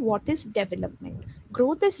and what is development?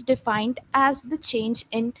 Growth is defined as the change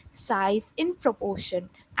in size in proportion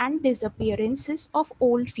and disappearances of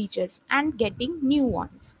old features and getting new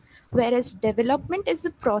ones. Whereas development is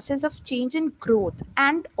the process of change in growth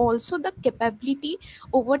and also the capability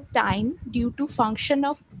over time due to function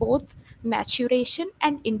of both maturation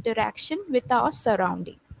and interaction with our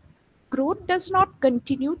surrounding. Growth does not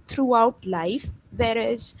continue throughout life,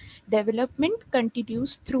 whereas development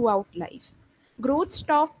continues throughout life. Growth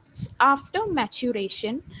stops after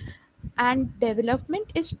maturation, and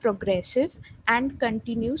development is progressive and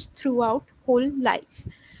continues throughout whole life.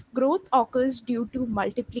 Growth occurs due to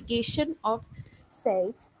multiplication of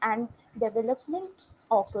cells, and development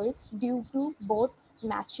occurs due to both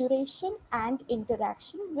maturation and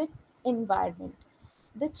interaction with environment.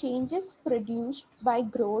 The changes produced by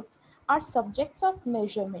growth are subjects of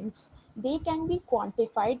measurements. They can be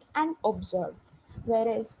quantified and observed,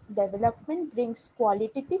 whereas development brings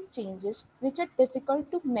qualitative changes which are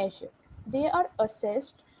difficult to measure. They are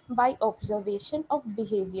assessed by observation of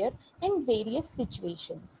behavior in various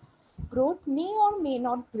situations. Growth may or may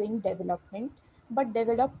not bring development, but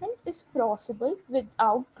development is possible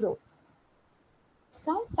without growth.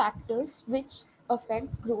 Some factors which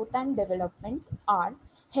affect growth and development are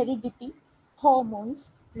heredity,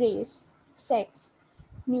 hormones, race, sex,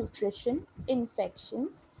 nutrition,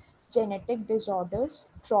 infections, genetic disorders,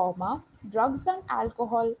 trauma, drugs and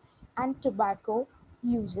alcohol and tobacco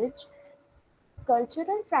usage,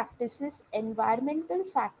 cultural practices, environmental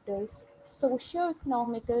factors,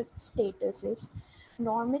 socio-economical statuses,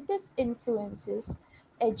 normative influences,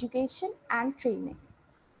 education and training.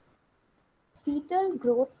 Fetal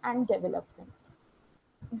growth and development.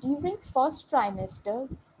 During first trimester,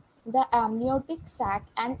 the amniotic sac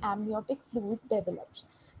and amniotic fluid develops.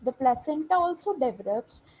 The placenta also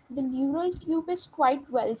develops. The neural tube is quite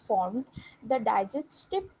well formed. The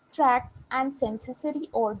digestive tract and sensory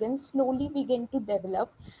organs slowly begin to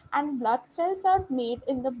develop, and blood cells are made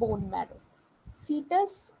in the bone marrow.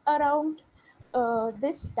 Fetus around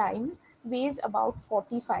this time weighs about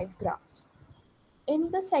 45 grams.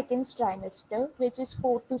 In the second trimester, which is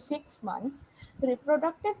 4 to 6 months,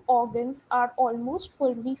 reproductive organs are almost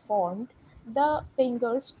fully formed. The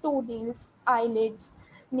fingers, toenails, eyelids,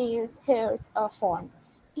 nails, hairs are formed.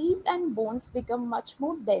 Teeth and bones become much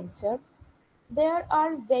more denser. There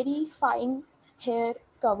are very fine hair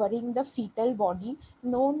covering the fetal body,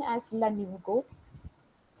 known as lanugo.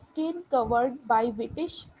 Skin covered by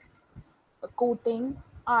whitish coating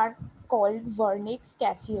are called vernix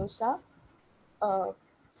caseosa. uh,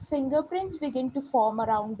 Fingerprints begin to form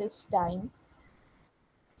around this time.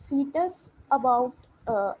 Fetus about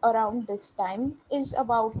around this time is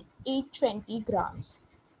about 820 grams.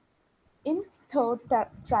 In third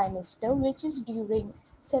trimester, which is during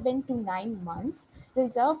 7 to 9 months,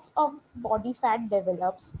 reserves of body fat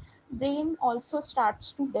develops. Brain also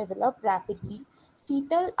starts to develop rapidly.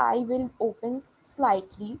 Fetal eye will open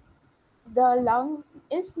slightly. The lung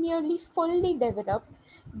is nearly fully developed.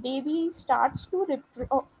 Baby starts to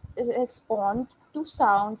respond to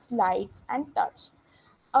sounds, lights, and touch.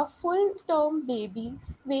 A full term baby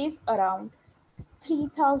weighs around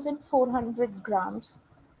 3,400 grams.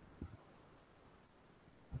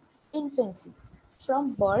 Infancy,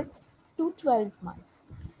 from birth to 12 months.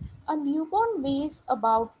 A newborn weighs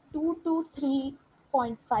about 2 to 3.5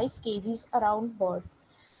 kgs around birth.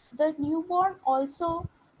 The newborn also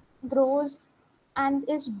grows and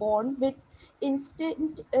is born with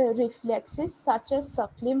instant reflexes such as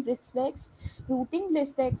suckling reflex, rooting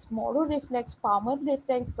reflex, Moro reflex, Palmer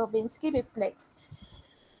reflex, Babinski reflex.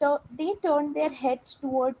 They turn their heads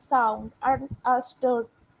towards sound and are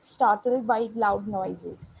startled by loud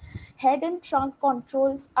noises. Head and trunk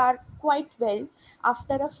controls are quite well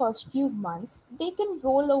after the first few months. They can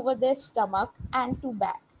roll over their stomach and to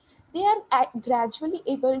back. They are gradually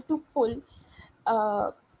able to pull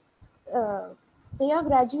uh, uh,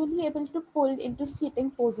 into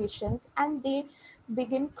sitting positions, and they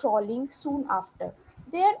begin crawling soon after.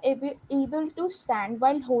 They are able to stand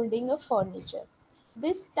while holding a furniture.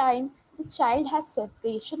 This time, the child has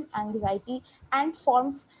separation anxiety and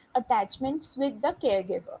forms attachments with the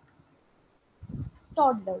caregiver.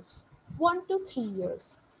 Toddlers, 1 to 3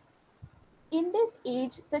 years. In this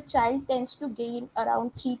age, the child tends to gain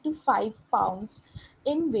around 3 to 5 pounds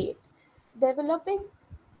in weight. Developing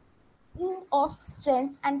of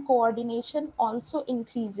strength and coordination also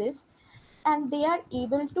increases, and they are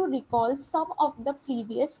able to recall some of the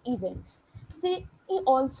previous events. They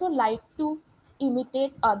also like to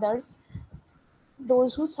imitate others,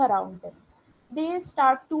 those who surround them. They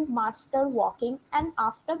start to master walking, and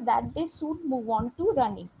after that they soon move on to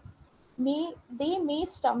running. They may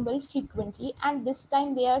stumble frequently, and this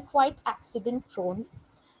time they are quite accident prone.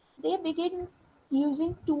 They begin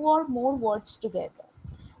using two or more words together.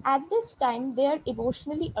 At this time, they are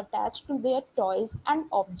emotionally attached to their toys and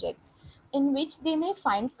objects in which they may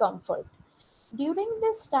find comfort. During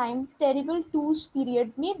this time, terrible twos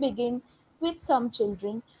period may begin with some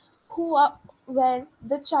children where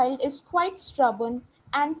the child is quite stubborn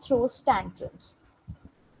and throws tantrums.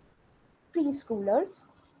 Preschoolers,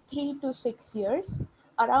 3 to 6 years,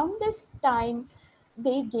 around this time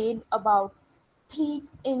they gain about 3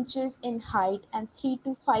 inches in height and 3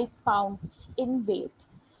 to 5 pounds in weight.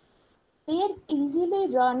 They easily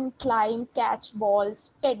run, climb, catch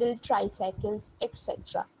balls, pedal tricycles,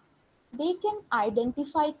 etc. They can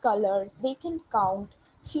identify color, they can count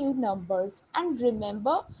few numbers and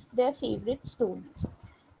remember their favorite stories.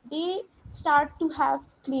 They start to have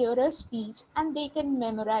clearer speech, and they can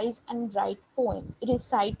memorize and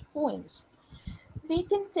recite poems. They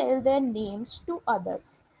can tell their names to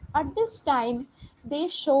others. At this time, they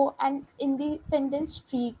show an independent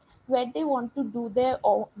streak where they want to do their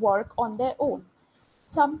work on their own.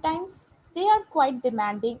 Sometimes they are quite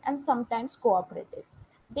demanding and sometimes cooperative.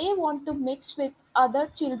 They want to mix with other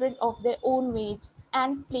children of their own age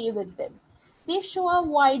and play with them. They show a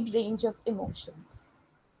wide range of emotions.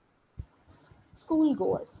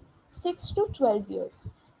 Schoolgoers, 6 to 12 years.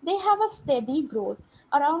 They have a steady growth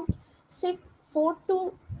around 2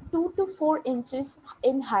 to 4 inches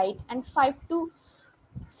in height and 5 to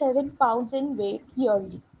 7 pounds in weight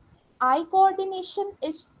yearly. Eye coordination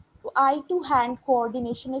is eye to hand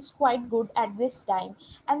coordination is quite good at this time,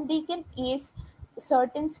 and they can ace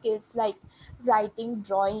certain skills like writing,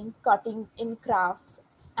 drawing, cutting in crafts,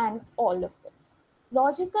 and all of them.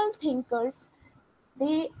 Logical thinkers,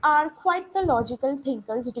 they are quite the logical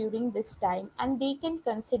thinkers during this time, and they can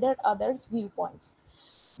consider others' viewpoints.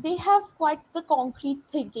 They have quite the concrete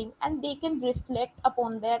thinking, and they can reflect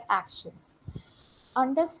upon their actions.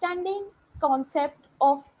 Understanding concept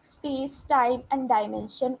of space, time, and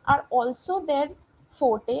dimension are also their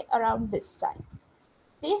forte around this time.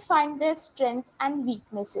 They find their strengths and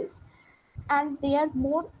weaknesses, and they are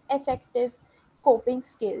more effective coping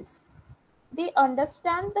skills. They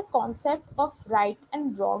understand the concept of right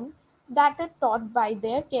and wrong that are taught by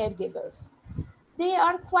their caregivers. They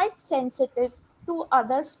are quite sensitive to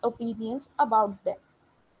others' opinions about them.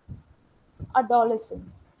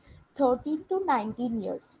 Adolescence, 13 to 19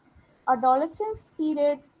 years. Adolescence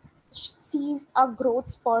period sees a growth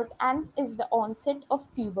spurt and is the onset of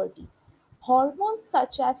puberty. Hormones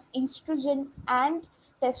such as estrogen and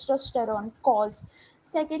testosterone cause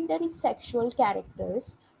secondary sexual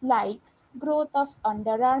characters like growth of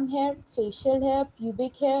underarm hair, facial hair,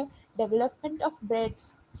 pubic hair, development of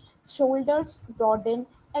breasts, shoulders broaden,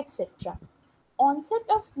 etc. Onset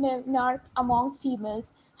of menarche among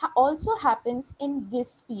females also happens in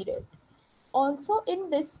this period. Also in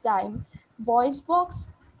this time, voice box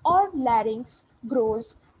or larynx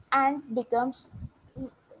grows and becomes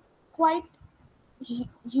quite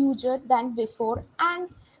huger than before, and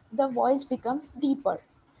the voice becomes deeper.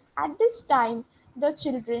 At this time, the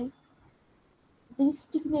children, these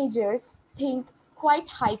teenagers, think quite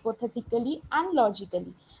hypothetically and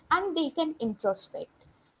logically, and they can introspect.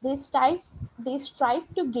 They strive, they strive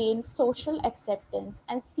to gain social acceptance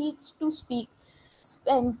and seeks to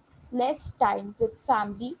spend less time with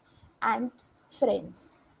family and friends,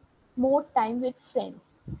 more time with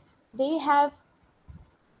friends. They have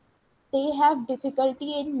they have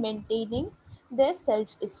difficulty in maintaining their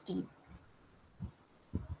self-esteem.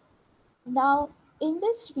 Now, in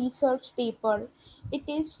this research paper, it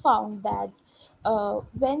is found that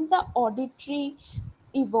when the auditory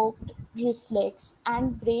evoked reflex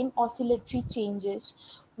and brain oscillatory changes,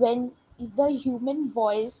 when the human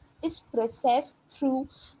voice is processed through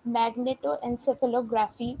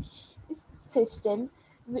magnetoencephalography system,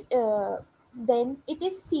 then it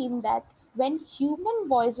is seen that when human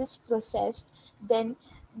voice is processed, then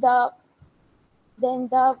the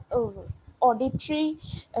the auditory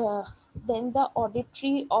uh,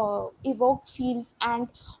 evoked fields and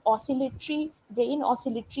oscillatory brain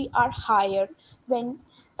oscillatory are higher when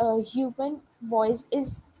uh, human voice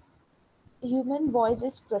is human voice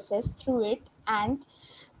is processed through it, and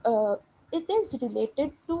uh, it is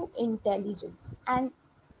related to intelligence and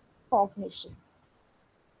cognition.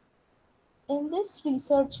 In this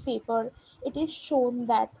research paper, it is shown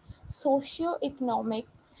that socioeconomic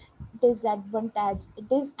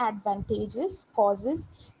disadvantages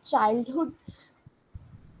causes childhood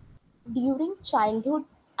during childhood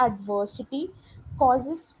adversity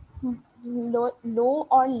causes low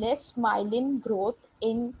or less myelin growth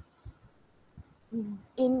in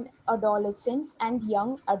adolescents and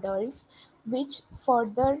young adults, which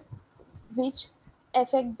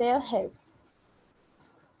affect their health.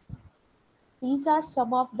 These are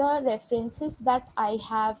some of the references that I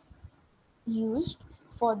have used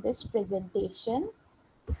for this presentation.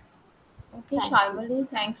 Okay, Thank you. Shalmali,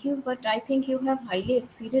 thank you, but I think you have highly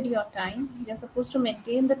exceeded your time. You're supposed to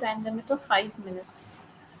maintain the time limit of 5 minutes.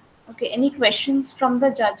 Okay, any questions from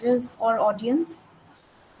the judges or audience?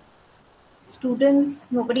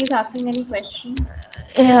 Students, nobody is asking any question.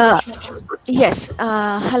 Yes, Ushmita. Yes.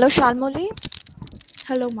 Hello, Shalmoli.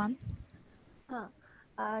 Hello, ma'am.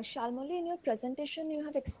 Shalmoli, in your presentation, you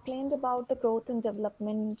have explained about the growth and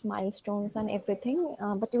development milestones and everything,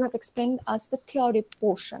 but you have explained us the theory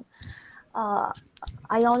portion. Uh,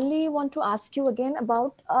 I only want to ask you again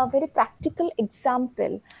about a very practical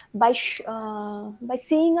example by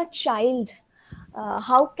seeing a child.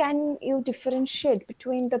 How can you differentiate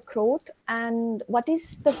between the growth and what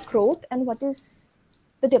is the growth and what is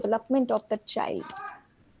the development of the child?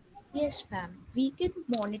 Yes, ma'am. We can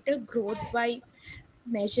monitor growth by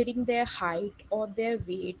measuring their height or their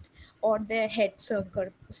weight or their head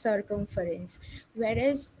circumference.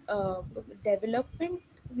 Whereas development,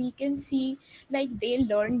 we can see like they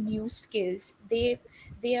learn new skills. They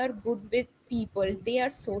are good with people. They are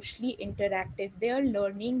socially interactive. They are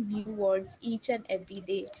learning new words each and every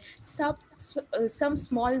day. Some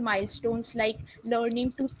small milestones like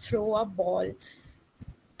learning to throw a ball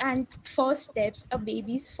and first steps, a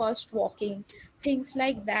baby's first walking, things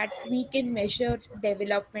like that. We can measure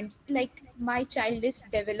development, like my child is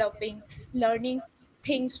developing, learning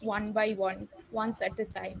things one by one, once at a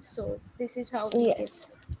time. So this is how we can.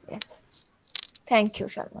 Yes, yes. Thank you,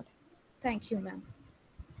 Shalmoli. Thank you, ma'am.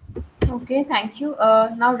 Okay, thank you.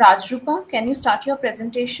 Now, Rajrupa, can you start your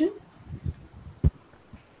presentation?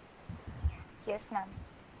 Yes, ma'am.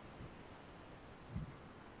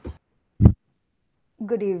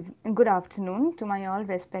 Good afternoon to my all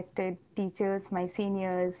respected teachers, my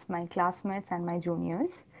seniors, my classmates, and my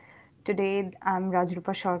juniors. Today, I'm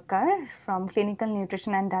Rajrupa Sarkar from Clinical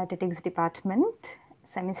Nutrition and Dietetics Department,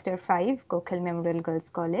 Semester 5, Gokhale Memorial Girls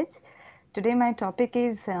College. Today, my topic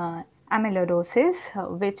is amyloidosis,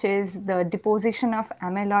 which is the deposition of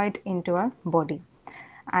amyloid into our body.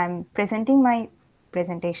 I'm presenting my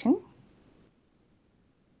presentation.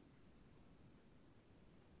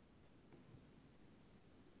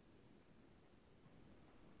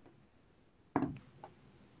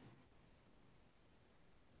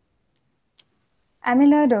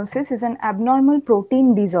 Amyloidosis is an abnormal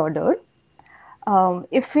protein disorder.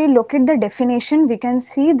 If we look at the definition, we can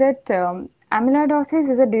see that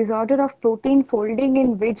amyloidosis is a disorder of protein folding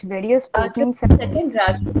in which various Just proteins. a second,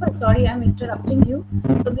 Rajrupa, sorry, I'm interrupting you.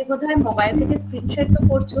 তুমি বোধহয় mobile থেকে screenshot তো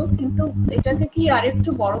করছো, কিন্তু এটাকে কি আরেকটু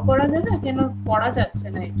বড় করা যাবে? কেন পড়া যাচ্ছে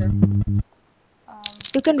না এটা?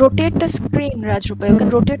 You can rotate the screen, Rajrupa. You can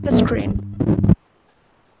rotate the screen.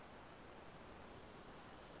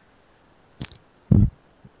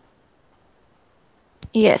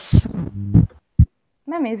 Yes.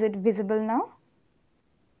 Ma'am, is it visible now?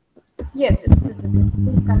 Yes, it's visible.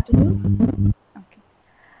 Please continue. Okay.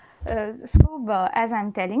 So, as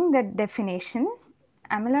I'm telling the definition,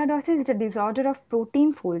 Amyloidosis is a disorder of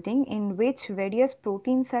protein folding in which various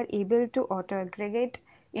proteins are able to autoaggregate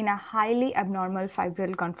in a highly abnormal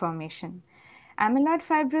fibril conformation. Amyloid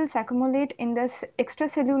fibrils accumulate in the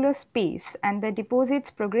extracellular space, and the deposits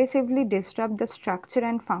progressively disrupt the structure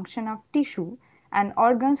and function of tissue and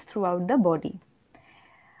organs throughout the body.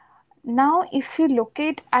 Now, if we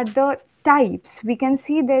locate at the types, we can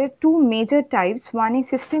see there are two major types. One is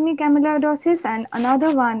systemic amyloidosis and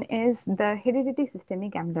another one is the hereditary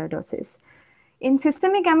systemic amyloidosis. In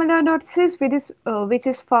systemic amyloidosis, which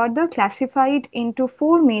is further classified into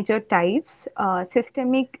four major types: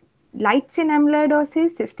 systemic light chain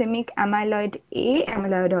amyloidosis, systemic amyloid A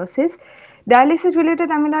amyloidosis, dialysis related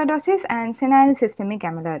amyloidosis, and senile systemic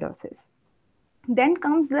amyloidosis. Then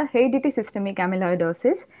comes the hereditary systemic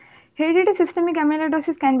amyloidosis. Hereditary systemic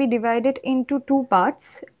amyloidosis can be divided into two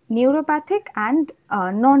parts: neuropathic and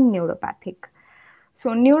non-neuropathic.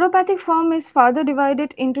 So, neuropathic form is further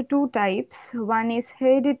divided into two types. One is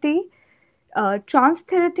hereditary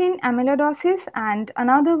transthyretin amyloidosis and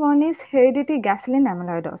another one is hereditary gasoline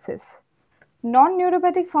amyloidosis.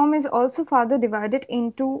 Non-neuropathic form is also further divided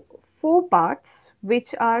into four parts,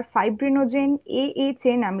 which are fibrinogen AA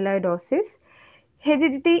chain amyloidosis,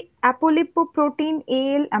 hereditary apolipoprotein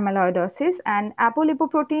AL amyloidosis, and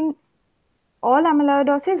apolipoprotein all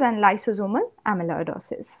amyloidosis, and lysosomal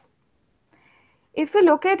amyloidosis. If we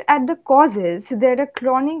look at the causes, there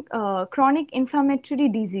are chronic inflammatory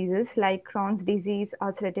diseases like Crohn's disease,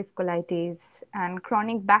 ulcerative colitis, and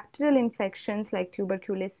chronic bacterial infections like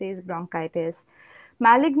tuberculosis, bronchitis,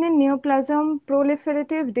 malignant neoplasm,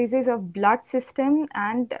 proliferative disease of blood system,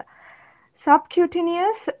 and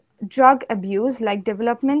subcutaneous drug abuse like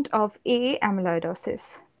development of AA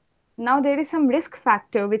amyloidosis. Now, there is some risk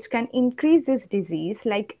factor which can increase this disease,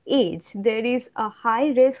 like age. There is a high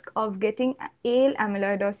risk of getting AL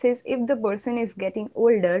amyloidosis if the person is getting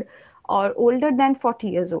older or older than 40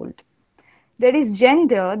 years old. There is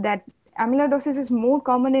gender, that amyloidosis is more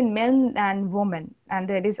common in men than women, and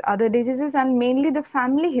there is other diseases and mainly the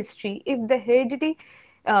family history. If the heredity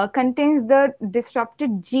contains the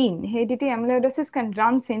disrupted gene, hereditary amyloidosis can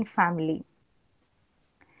run in family.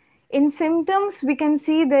 In symptoms, we can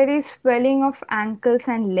see there is swelling of ankles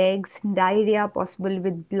and legs, diarrhea possible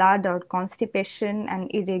with blood or constipation, and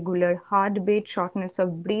irregular heartbeat, shortness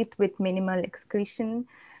of breath with minimal excretion,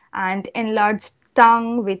 and enlarged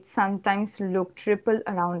tongue which sometimes look triple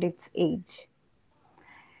around its edge.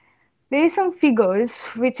 There is some figures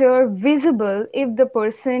which are visible if the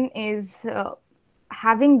person is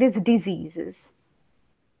having these diseases.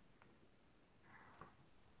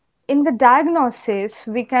 In the diagnosis,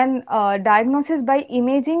 we can diagnose by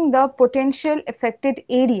imaging the potential affected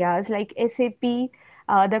areas like SAP,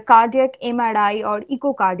 the cardiac MRI or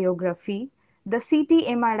echocardiography, the CT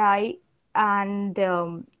MRI, and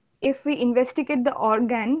if we investigate the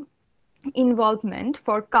organ involvement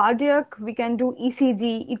for cardiac, we can do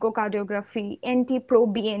ECG, echocardiography,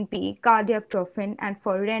 NT-proBNP, cardiac troponin, and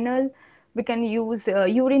for renal, we can use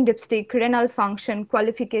urine dipstick, renal function,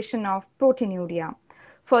 qualification of proteinuria.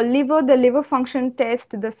 For liver, the liver function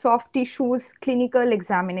test, the soft tissues, clinical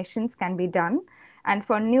examinations can be done. And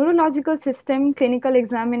for neurological system, clinical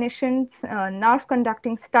examinations, nerve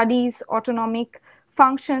conducting studies, autonomic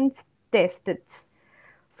functions tested.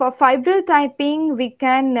 For fibril typing, we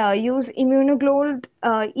can use immunoglobulin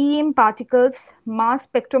EM particles, mass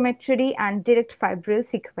spectrometry, and direct fibril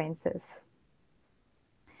sequences.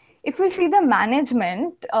 If we see the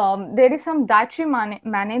management, there is some dietary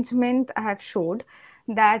management I have showed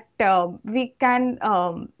that we can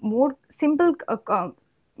more simple,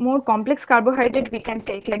 more complex carbohydrate we can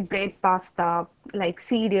take like bread, pasta, like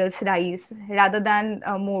cereals, rice, rather than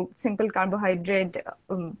more simple carbohydrate,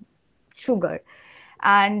 sugar.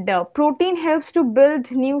 And protein helps to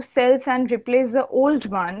build new cells and replace the old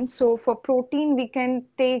one. So for protein, we can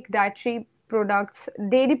take dietary products,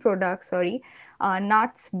 dairy products, sorry,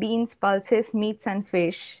 nuts, beans, pulses, meats, and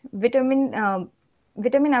fish. Vitamin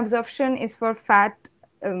absorption is for fat.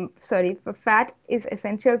 For fat is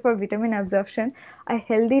essential for vitamin absorption. A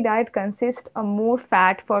healthy diet consists of more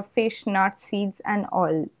fat for fish, nuts, seeds, and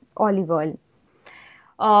olive oil.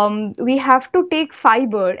 We have to take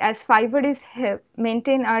fiber, as fiber is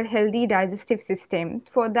maintain our healthy digestive system.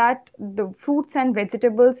 For that, the fruits and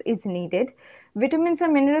vegetables is needed. Vitamins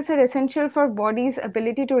and minerals are essential for body's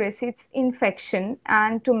ability to resist infection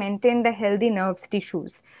and to maintain the healthy nerves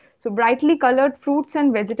tissues. So brightly colored fruits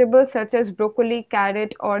and vegetables such as broccoli,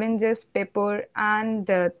 carrot, oranges, pepper, and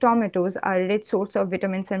tomatoes are rich source of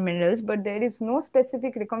vitamins and minerals, but there is no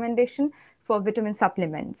specific recommendation for vitamin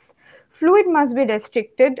supplements. Fluid must be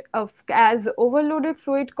restricted as overloaded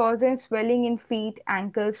fluid causes swelling in feet,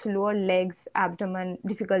 ankles, lower legs, abdomen,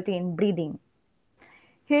 difficulty in breathing.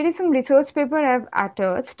 Here is some research paper I have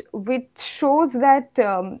attached which shows that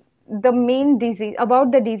the main disease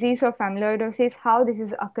about the disease of amyloidosis, how this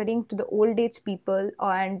is occurring to the old age people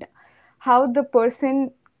and how the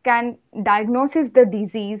person can diagnose the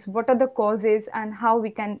disease, what are the causes and how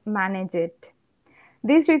we can manage it.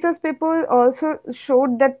 This research paper also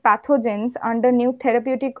showed that pathogens under new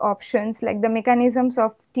therapeutic options like the mechanisms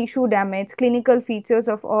of tissue damage, clinical features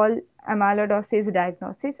of all amyloidosis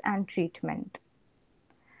diagnosis and treatment.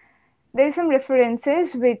 There are some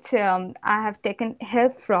references which I have taken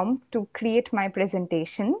help from to create my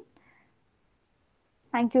presentation.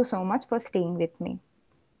 Thank you so much for staying with me.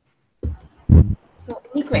 So,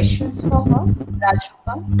 any questions for her,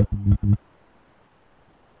 Rajrupa?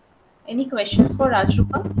 Any questions for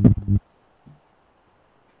Rajrupa?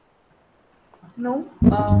 No?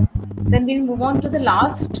 Then we'll move on to the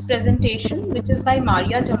last presentation, which is by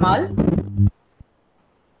Maria Jamal.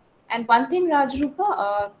 And one thing,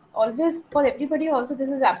 Rajrupa, always for everybody also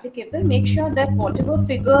this is applicable. Make sure that whatever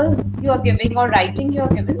figures you are giving or writing you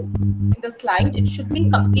are given in the slide, it should be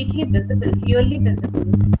completely visible, clearly visible.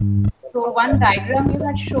 So one diagram you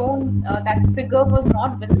had shown, that figure was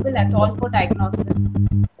not visible at all for diagnosis.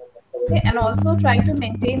 Okay, and also try to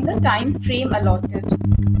maintain the time frame allotted.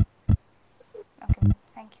 Okay,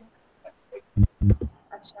 thank you.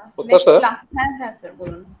 আচ্ছা, next হ্যাঁ sir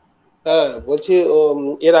বলুন। হ্যাঁ বলছি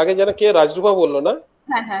এর আগে যেন কে রাজরূপা বললো না?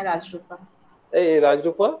 হ্যাঁ রাজরূপা। এই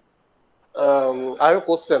Rajrupa, I have a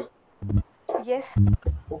question. Yes.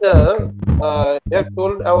 You have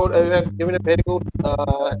told about, you have given a very good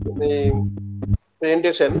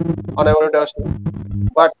presentation on amyloidosis,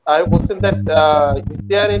 but I have a question that is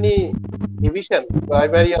there any division,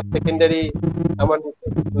 primary or secondary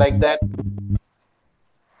amyloidosis like that?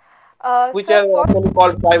 Which are often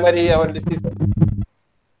called primary amyloidosis?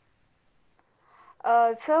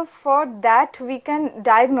 So for that we can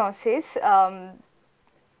diagnosis.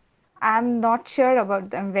 I'm not sure about.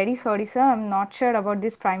 I'm very sorry, sir. I'm not sure about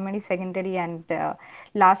this primary, secondary, and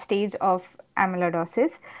last stage of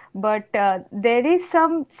amyloidosis. But there is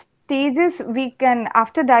some stages we can,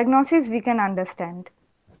 after diagnosis, we can understand.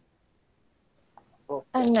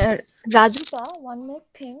 And Rajrupa, one more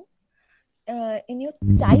thing. In your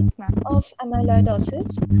types of amyloidosis,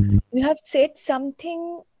 you have said something.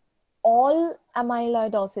 All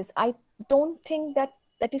amyloidosis. I don't think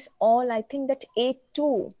that is all. I think that A2,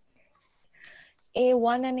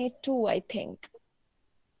 A1 and A2, I think.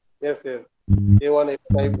 Yes. A1,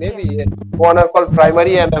 A5, maybe. One are called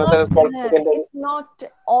primary and another is called secondary. It's not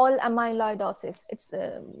all amyloidosis. It's,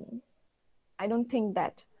 I don't think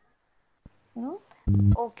that. No?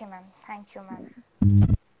 Okay, ma'am. Thank you, ma'am.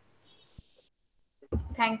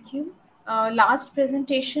 Thank you. Last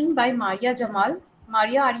presentation by Maria Jamal.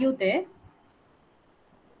 Maria, are you there?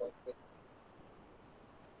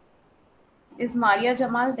 Is Maria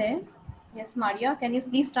Jamal there? Yes, Maria, can you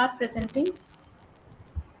please start presenting?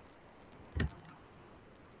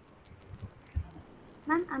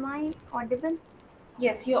 Ma'am, am I audible?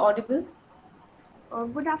 Yes, you're audible.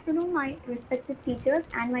 Good afternoon, my respected teachers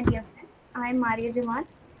and my dear friends. I am Maria Jamal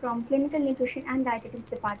from Clinical Nutrition and Dietetics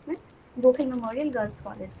Department, Gokhale Memorial Girls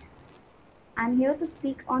College. I am here to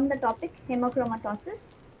speak on the topic hemochromatosis.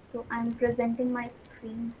 So I am presenting my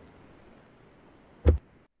screen.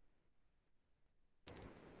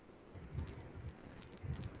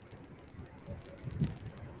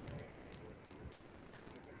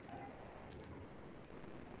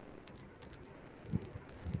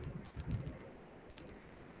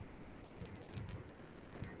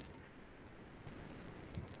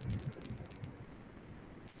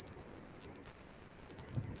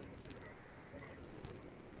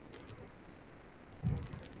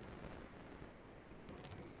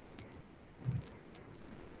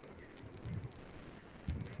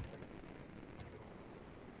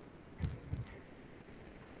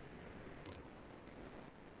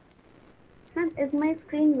 Ma'am, is my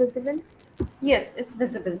screen visible? Yes, it's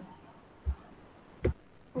visible.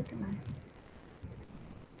 Okay, ma'am.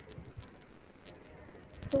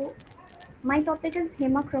 So, my topic is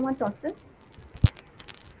hemochromatosis.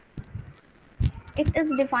 It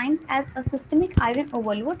is defined as a systemic iron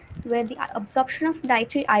overload where the absorption of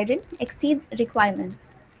dietary iron exceeds requirements.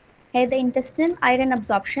 Here, the intestinal iron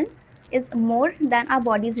absorption is more than our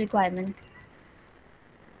body's requirement.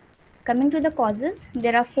 Coming to the causes,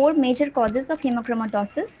 there are 4 major causes of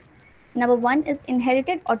hemochromatosis. Number 1 is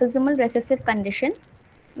inherited autosomal recessive condition,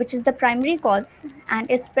 which is the primary cause and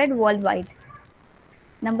is spread worldwide.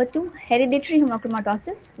 Number 2, hereditary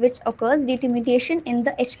hemochromatosis, which occurs due to mutation in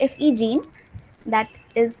the HFE gene that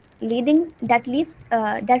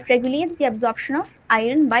that regulates the absorption of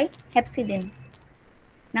iron by hepcidin.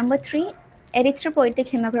 Number 3, erythropoietic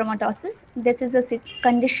hemochromatosis. This is a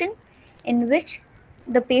condition in which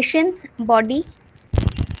the patient's body,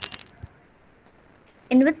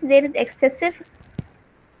 in which there is excessive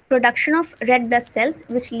production of red blood cells,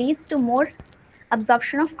 which leads to more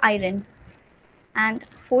absorption of iron. And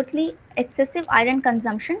fourthly, excessive iron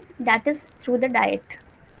consumption, that is through the diet.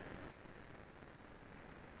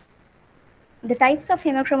 The types of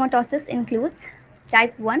hemochromatosis includes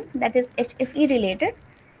type 1, that is HFE related,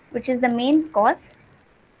 which is the main cause.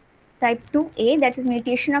 Type 2A, that is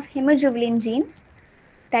mutation of hemojuvelin gene.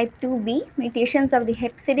 Type 2B, mutations of the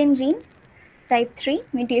hepcidin gene. Type 3,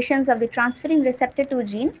 mutations of the transferrin receptor 2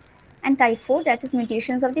 gene. And type 4, that is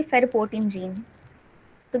mutations of the ferroportin gene.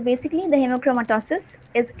 So basically the hemochromatosis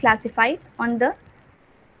is classified on the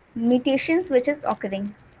mutations which is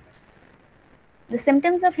occurring. The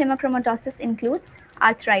symptoms of hemochromatosis includes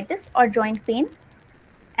arthritis or joint pain,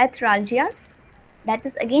 arthralgias, that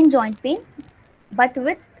is again joint pain, but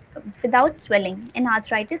without swelling. In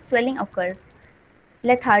arthritis, swelling occurs.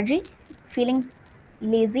 Lethargy, feeling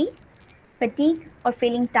lazy, fatigue or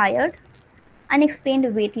feeling tired,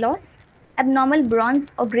 unexplained weight loss, abnormal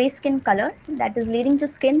bronze or gray skin color, that is leading to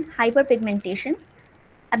skin hyperpigmentation,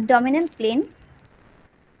 abdominal pain,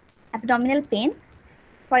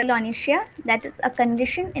 phylonesia, that is a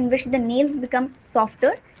condition in which the nails become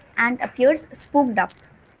softer and appears spooked up,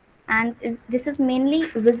 and this is mainly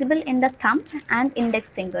visible in the thumb and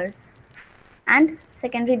index fingers. And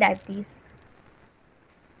secondary diabetes.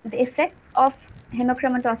 The effects of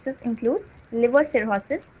hemochromatosis includes liver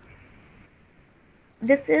cirrhosis.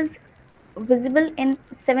 This is visible in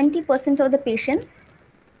 70% of the patients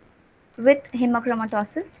with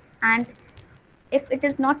hemochromatosis, and if it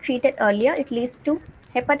is not treated earlier, it leads to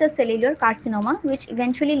hepatocellular carcinoma, which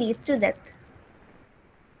eventually leads to death.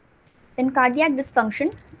 Then cardiac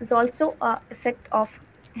dysfunction is also an effect of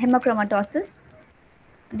hemochromatosis.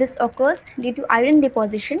 This occurs due to iron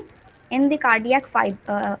deposition in the cardiac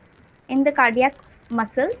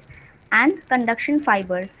muscles and conduction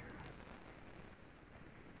fibers.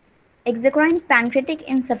 Exocrine pancreatic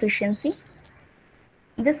insufficiency.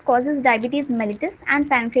 This causes diabetes mellitus and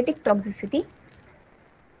pancreatic toxicity.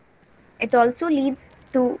 It also leads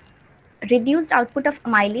to reduced output of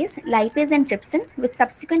amylase, lipase and trypsin with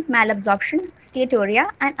subsequent malabsorption,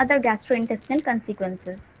 steatorrhea and other gastrointestinal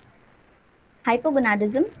consequences.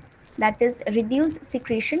 Hypogonadism, that is reduced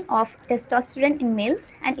secretion of testosterone in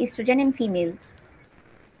males and estrogen in females.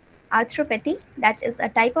 Arthropathy, that is a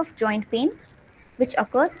type of joint pain which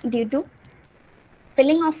occurs due to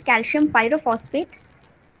filling of calcium pyrophosphate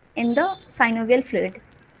in the synovial fluid.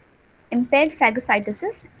 Impaired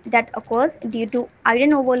phagocytosis, that occurs due to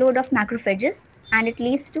iron overload of macrophages and it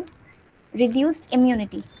leads to reduced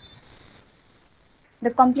immunity.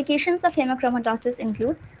 The complications of hemochromatosis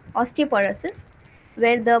includes osteoporosis,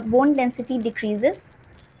 where the bone density decreases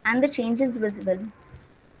and the change is visible,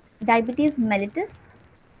 diabetes mellitus,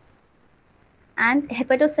 and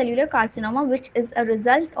hepatocellular carcinoma, which is a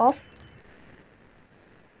result of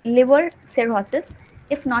liver cirrhosis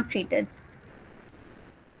if not treated.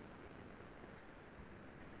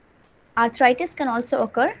 Arthritis can also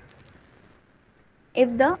occur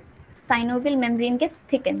if the synovial membrane gets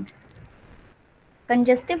thickened.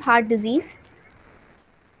 Congestive heart disease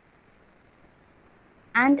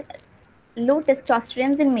and low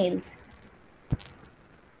testosterone in males.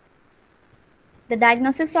 The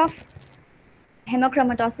diagnosis of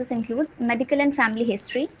hemochromatosis includes medical and family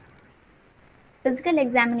history, physical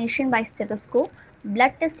examination by stethoscope,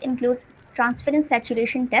 blood test includes transferrin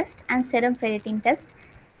saturation test and serum ferritin test,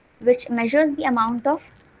 which measures the amount of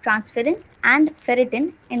transferrin and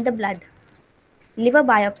ferritin in the blood, liver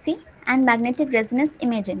biopsy and magnetic resonance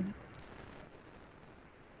imaging.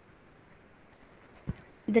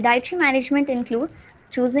 The dietary management includes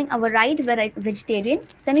choosing a varied vegetarian,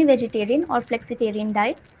 semi-vegetarian or flexitarian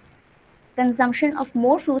diet, consumption of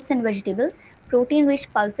more fruits and vegetables,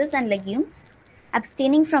 protein-rich pulses and legumes,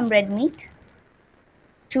 abstaining from red meat,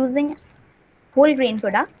 choosing whole grain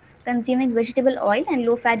products, consuming vegetable oil and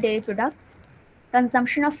low-fat dairy products,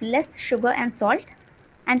 consumption of less sugar and salt,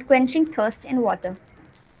 and quenching thirst in water.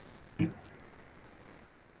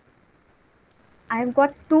 I have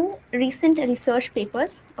got two recent research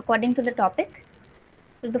papers according to the topic.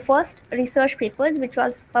 So the first research paper, which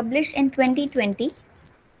was published in 2020,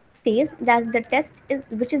 says that the test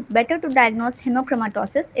which is better to diagnose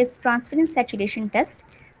hemochromatosis is transferrin saturation test,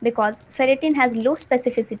 because ferritin has low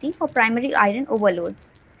specificity for primary iron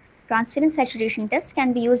overloads. Transferrin saturation test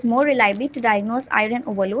can be used more reliably to diagnose iron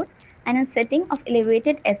overload and in setting of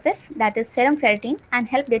elevated SF, that is serum ferritin, and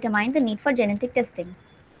help determine the need for genetic testing.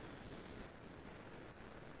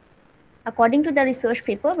 According to the research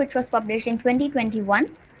paper which was published in 2021,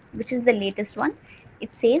 which is the latest one, it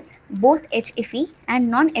says both HFE and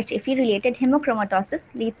non-HFE related hemochromatosis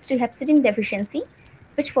leads to hepcidin deficiency,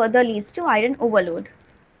 which further leads to iron overload.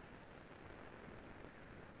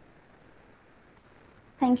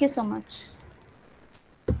 Thank you so much.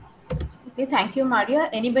 Okay, thank you, Maria.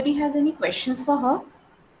 Anybody has any questions for her?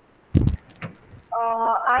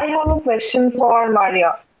 I have a question for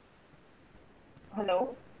Maria.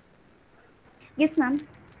 Hello. Yes, ma'am.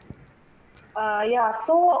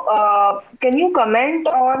 Can you comment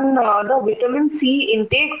on the vitamin C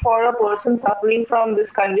intake for a person suffering from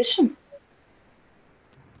this condition?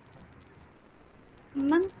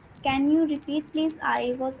 Ma'am, can you repeat please?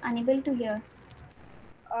 I was unable to hear.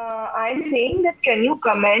 I'm saying that can you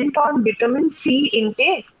comment on vitamin C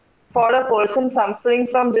intake for a person suffering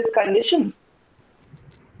from this condition?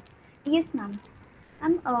 Yes, ma'am.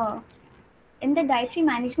 In the dietary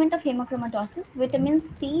management of hemochromatosis, vitamin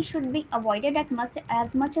C should be avoided as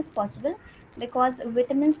much as possible because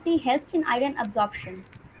vitamin C helps in iron absorption.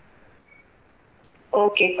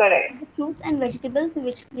 Okay, correct. The fruits and vegetables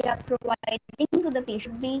which we are providing to the patient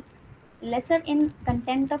should be lesser in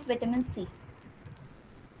content of vitamin C.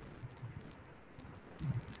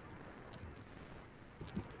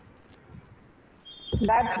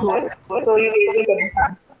 That's good. So you gave a correct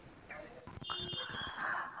answer.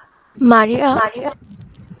 Maria,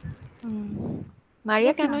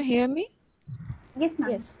 Yes, can you ma'am. hear me? Yes, ma'am.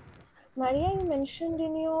 Yes. Maria, you mentioned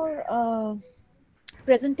in your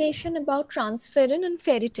presentation about transferrin and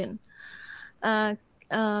ferritin. Can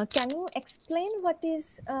you explain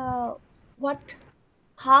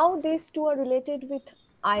how these two are related with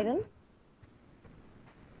iron?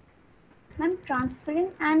 Ma'am, transferrin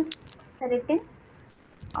and ferritin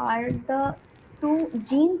are the two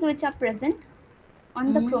genes which are present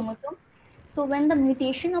on the chromosome. So when the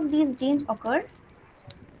mutation of these genes occurs,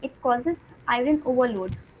 it causes iron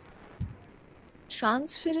overload.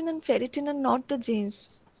 Transferrin and ferritin are not the genes.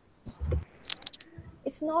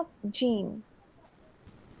 It's not gene.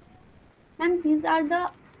 And these are the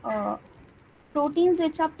proteins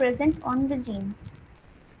which are present on the genes.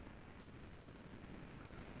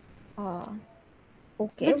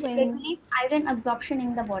 Okay. Which regulates iron absorption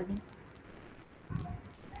in the body.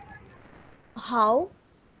 How?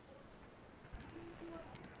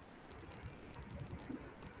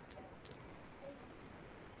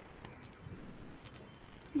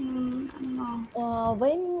 No.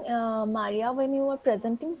 Maria, when you are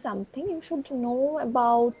presenting something, you should know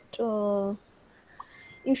about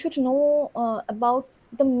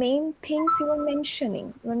the main things you are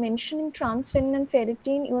mentioning. You are mentioning transferrin and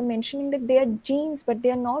ferritin. You are mentioning that they are genes, but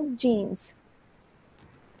they are not genes.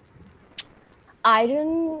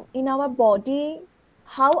 Iron in our body.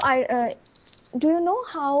 Do you know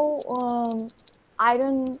how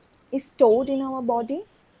iron is stored in our body?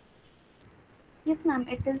 Yes, ma'am.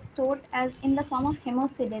 It is stored as in the form of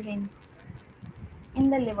hemosiderin in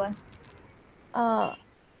the liver.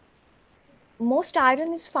 Most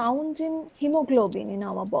iron is found in hemoglobin in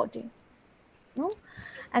our body, no?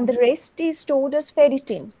 And the rest is stored as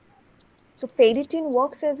ferritin. So ferritin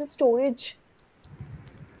works as a storage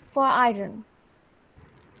for iron.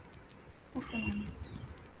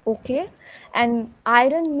 Okay, and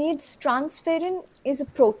iron needs transferrin is a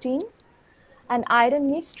protein, and iron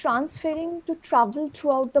needs transferrin to travel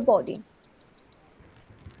throughout the body.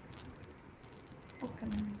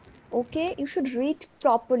 Okay, you should read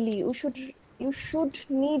properly. You should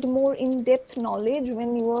need more in-depth knowledge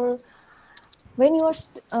when you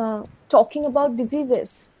are talking about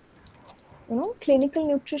diseases. You know, clinical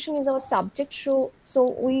nutrition is our subject, so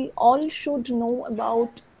we all should know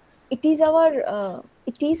about. It is our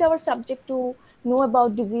subject to know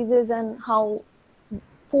about diseases and how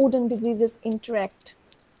food and diseases interact.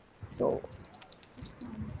 So,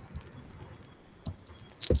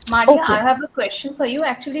 Maria, okay. I have a question for you.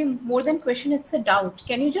 Actually, more than question, it's a doubt.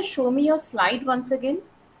 Can you just show me your slide once again?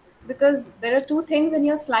 Because there are two things in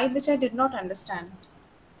your slide which I did not understand.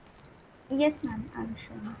 Yes, ma'am. I'm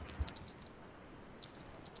sure.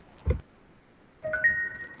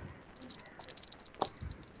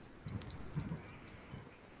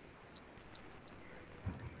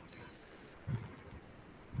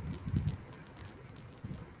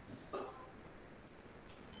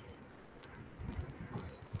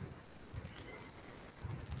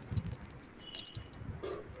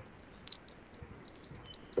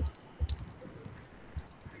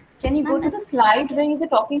 Can you go Ma'am, to the slide where you were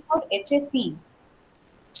talking about HFE?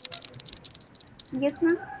 yes,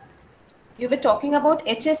 ma'am. You were talking about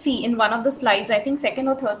HFE in one of the slides, I think second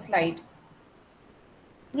or third slide.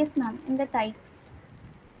 Yes, ma'am. In the types.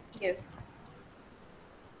 Yes.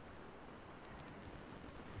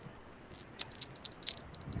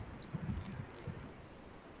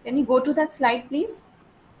 Can you go to that slide, please?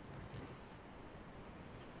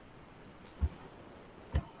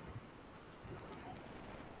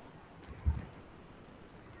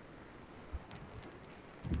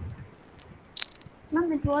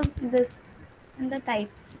 Ma'am, it was this in the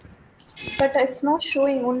types. But it's not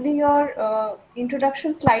showing, only your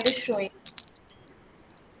introduction slide is showing.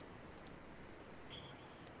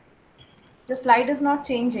 The slide is not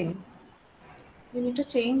changing. You need to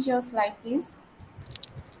change your slide, please.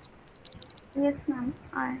 Yes, ma'am.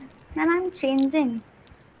 Ma'am, I'm changing.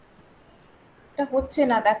 এটা হচ্ছে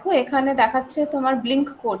না, দেখো এখানে দেখাচ্ছে তোমার blink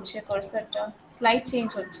করছে কার্সারটা, slide change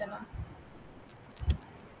হচ্ছে না।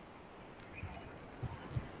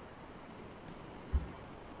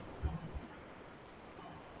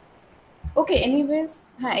 Okay, anyways,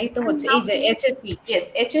 হ্যাঁ এই তো হচ্ছে, এই যে HFE. Yes,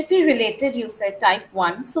 HFE related you said type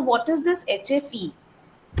 1. So what is this HFE?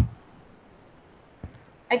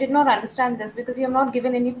 I did not understand this because you have not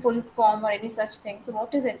given any full form or any such thing. So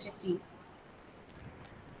what is HFE?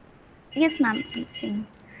 Yes, ma'am. I'm seeing.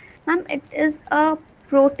 Ma'am, it is a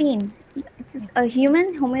protein. It is a human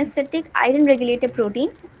homeostatic iron regulator protein.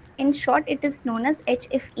 In short, it is known as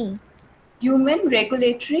HFE. Human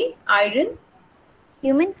regulatory iron?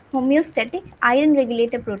 Human homeostatic iron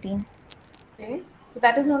regulator protein. Okay, so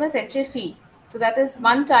that is known as HFE. So that is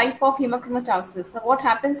one type of hemochromatosis. So what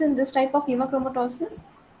happens in this type of hemochromatosis?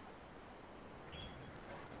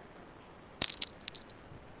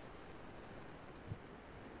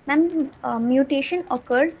 Ma'am, mutation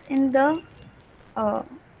occurs in the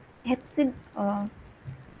hexid.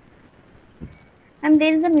 And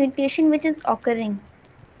there is a mutation which is occurring.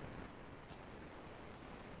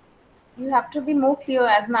 You have to be more clear,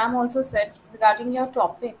 as ma'am also said, regarding your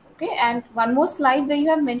topic. Okay, and one more slide where you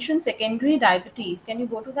have mentioned secondary diabetes. Can you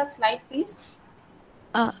go to that slide, please?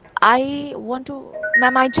 I want to,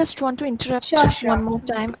 ma'am, I just want to interrupt Sure. one more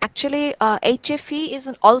time. Actually, HFE is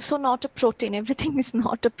also not a protein. Everything is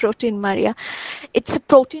not a protein, Maria. It's a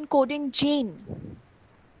protein coding gene.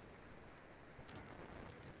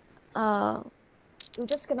 You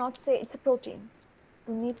just cannot say it's a protein.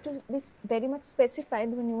 You need to be very much specified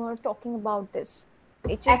when you are talking about this.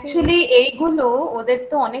 Actually এইগুলো ওদের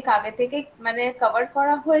তো অনেক আগে থেকে মানে cover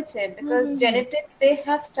করা হয়েছে, because genetics they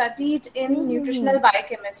have studied in nutritional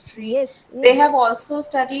biochemistry. Yes. They have also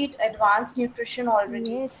studied advanced nutrition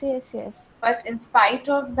already. Yes. But in spite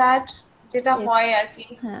of that, যেটা হয় আর কি,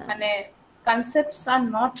 মানে concepts are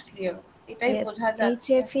not clear. এটাই বোঝা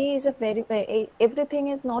যাচ্ছে। HFE is a very everything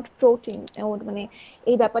is not protein. মানে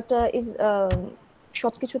এই ব্যাপারটা is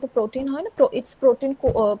সবকিছু তো প্রোটিন হয় না, it's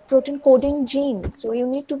protein coding gene, so you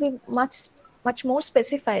need to be much more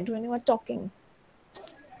specified when you are talking.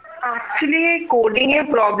 Actually coding A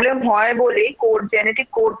problem হয় বলেই জেনেটিক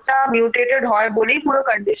কোডটা মিউটেটেড হয় বলেই পুরো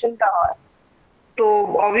কন্ডিশনটা হয়। তো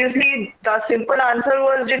অবভিয়াসলি দ্য সিম্পল আনসার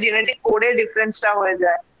ওয়াজ যে জেনেটিক কোডে ডিফারেন্সটা হয়ে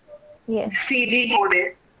যায়। Yes, সিজি কোডে,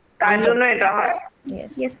 তার জন্য এটা হয়।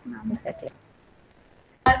 Yes, exactly.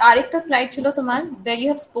 আর আরেকটা স্লাইড ছিল তোমার, where you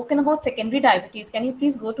have spoken about secondary diabetes. Can you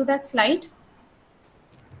please go to that slide?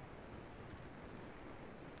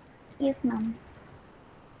 Yes, ma'am.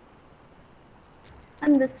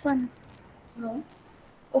 And this one? No.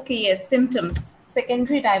 Okay, yes, symptoms.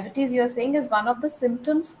 Secondary diabetes, you are saying, is one of the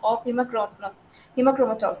symptoms of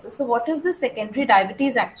hemochromatosis. So what is the secondary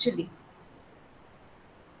diabetes actually?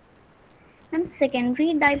 And secondary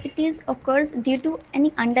diabetes occurs due to any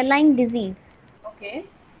underlying disease. Okay.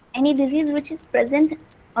 Any disease which is present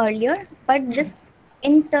earlier, but this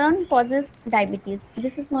in turn causes diabetes.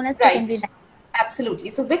 This is known as secondary diabetes. Absolutely.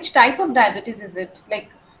 So which type of diabetes is it? Like,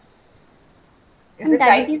 is it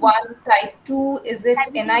type 1, type 2? Is it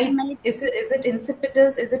is it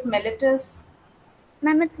insipidus? Is it mellitus?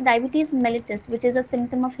 Ma'am, it's diabetes mellitus, which is a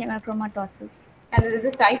symptom of hemochromatosis. And is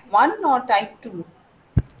it type 1 or type 2?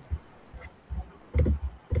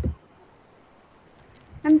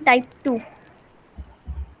 Ma'am, type 2.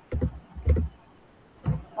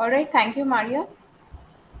 All right, thank you, Maria.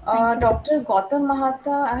 Dr. Gautam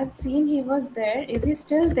Mahata, I had seen he was there. Is he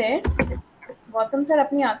still there? Gautam sir,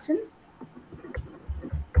 apni achen?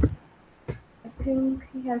 I think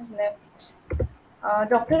he has left.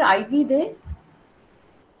 Dr. Ivy there?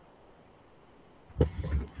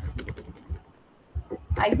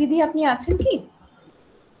 Ivy di apni achen ki?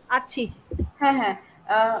 আছি। হ্যাঁ,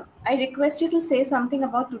 I request you to say something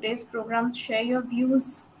about today's program, share your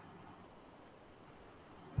views.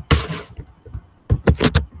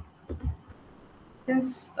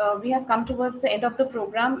 Since we have come towards the end of the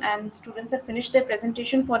program and students have finished their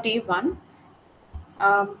presentation for day one,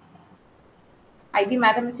 Ivy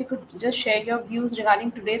madam, if you could just share your views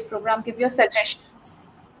regarding today's program, give your suggestions.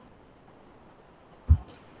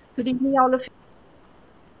 Good evening, all of you.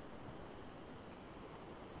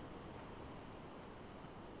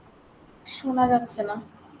 শোনা যাচ্ছে না।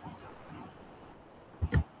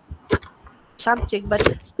 Subject, but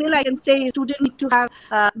still I can say students need to have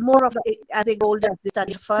more of as they go older, as they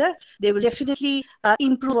study further, they will definitely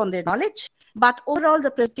improve on their knowledge. But overall,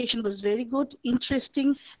 the presentation was very good, interesting,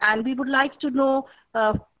 and we would like to know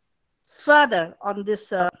further on this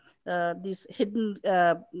hidden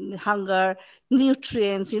hunger,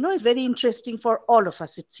 nutrients. It's very interesting for all of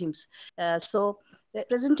us, it seems. So the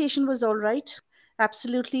presentation was all right,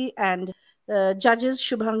 absolutely, and judges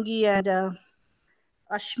Shubhangi and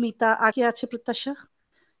Ashmita, আর কে আছে প্রত্যাশা?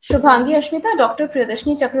 Shubhangi, Ashmita, Dr.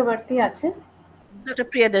 Priyadarshini Chakrabarti আছে. Dr.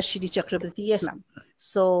 Priyadarshini Chakrabarti, yes ma'am.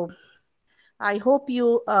 So I hope you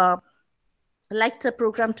liked the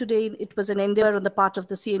program today. It was an endeavor on the part of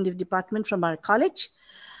the CND department from our college,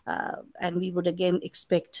 and we would again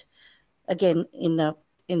expect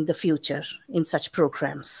in the future in such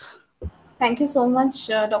programs. Thank you so much,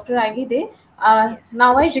 Dr. Ivy Day.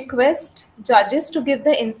 Now I request judges to give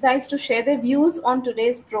the insights, to share their views on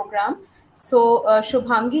today's program. So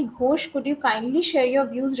Shubhangi Ghosh, could you kindly share your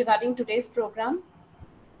views regarding today's program?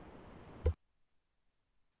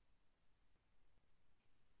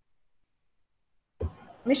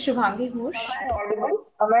 Ms. Shubhangi Ghosh.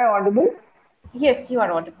 Am I audible? Yes, you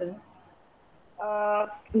are audible.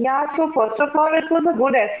 Yeah, so first of all, it was a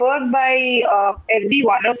good effort by every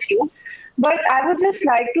one of you. But I would just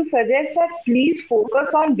like to suggest that please focus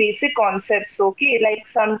on basic concepts, okay? Like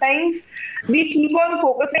sometimes we keep on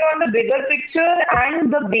focusing on the bigger picture and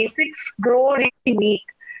the basics grow really weak.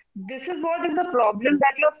 This is what is the problem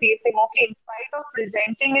that you're facing, okay? In spite of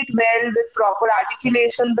presenting it well with proper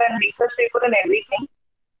articulations and research papers and everything,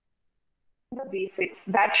 the basics,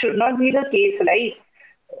 that should not be the case, right?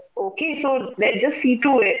 Okay, so let's just see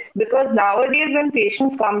to it, because nowadays when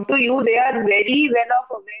patients come to you, they are very well off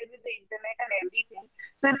aware with the internet and everything.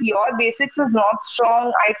 So if your basics is not strong,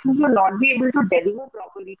 I think you'll not be able to deliver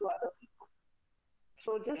properly to other people. So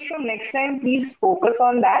just from next time, please focus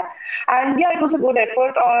on that. And yeah, it was a good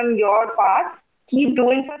effort on your part. Keep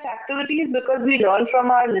doing such activities because we learn from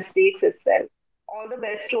our mistakes itself. All the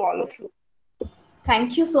best to all of you. Thank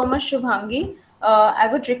you so much, Shubhangi. I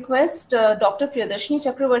would request Dr. Priyadarshini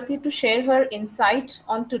Chakrabarti to share her insight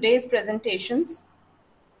on today's presentations.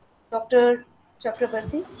 Dr.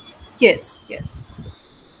 Chakrabarti? Yes.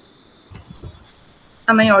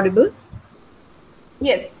 Am I audible?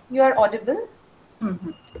 Yes, you are audible.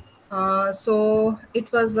 So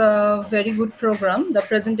it was a very good program. The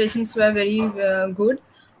presentations were very good.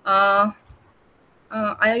 I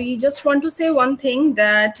just want to say one thing,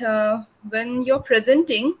 that when you're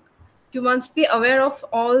presenting, you must be aware of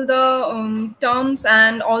all the terms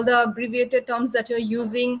and all the abbreviated terms that you're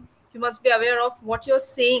using. You must be aware of what you're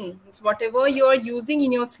saying. It's whatever you're using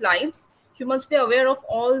in your slides, you must be aware of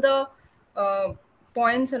all the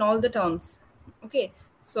points and all the terms. Okay,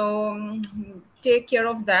 so take care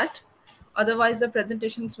of that. Otherwise, the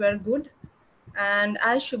presentations were good. And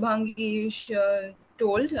as Shubhangi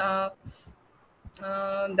told,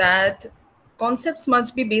 that concepts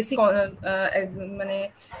must be basic.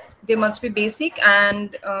 They must be basic,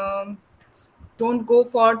 and don't go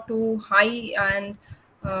for too high and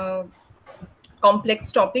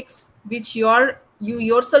complex topics which you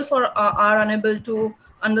yourself are unable to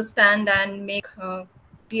understand and make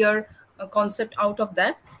clear concept out of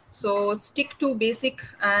that. So stick to basic,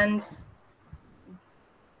 and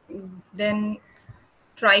then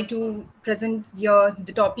try to present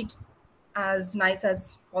the topic as nice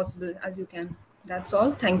as possible as you can. That's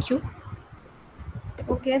all. Thank you.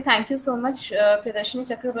 Okay, thank you so much, Priyadarshini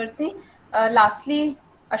Chakrabarti. Lastly,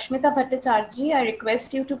 Ashmita Bhattacharjee, I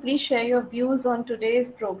request you to please share your views on today's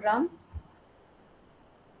program.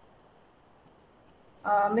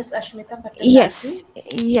 Miss Ashmita Bhattacharjee.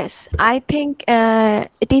 Yes. I think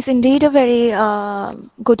it is indeed a very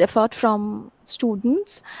good effort from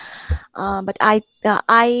students. But I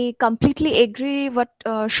completely agree what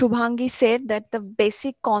Shubhangi said, that the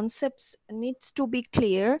basic concepts needs to be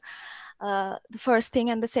clear. The first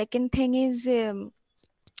thing, and the second thing is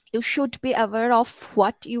you should be aware of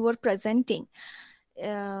what you are presenting.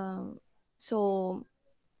 So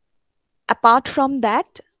apart from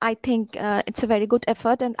that, I think it's a very good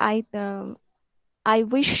effort, and I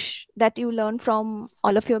wish that you learn from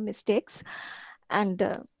all of your mistakes, and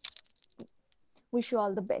wish you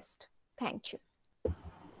all the best. Thank you.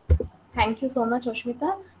 Thank you so much,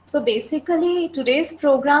 Oshmita. So basically, today's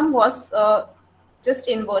program was just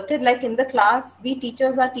inverted. Like in the class, we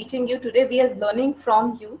teachers are teaching you. Today, we are learning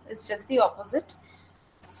from you. It's just the opposite.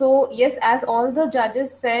 So yes, as all the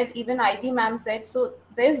judges said, even Ivy ma'am said, so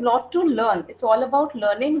there's a lot to learn. It's all about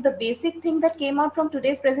learning. The basic thing that came out from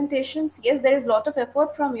today's presentations, yes, there is a lot of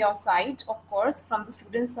effort from your side, of course, from the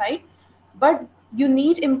student side, but you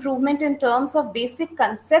need improvement in terms of basic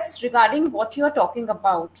concepts regarding what you're talking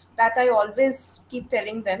about. That I always keep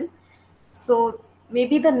telling them. So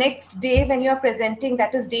maybe the next day when you're presenting,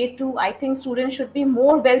 that is day 2, I think students should be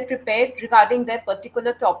more well prepared regarding their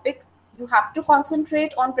particular topic. You have to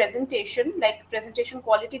concentrate on presentation, like presentation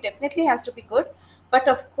quality definitely has to be good. But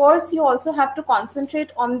of course, you also have to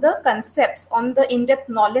concentrate on the concepts, on the in-depth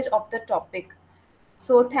knowledge of the topic.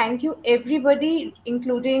 So thank you everybody,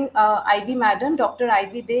 including Ivy Madam, Dr.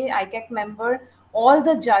 Ivy Day, IQAC member, all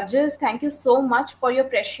the judges. Thank you so much for your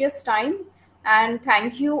precious time. And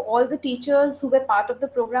thank you all the teachers who were part of the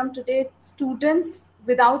program today, students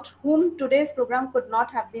without whom today's program could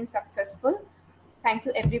not have been successful. Thank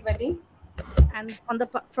you everybody. And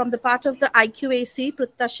from the part of the IQAC,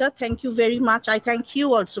 Pratyasha, thank you very much. I thank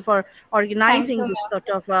you also for organizing this sort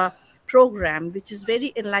of program, which is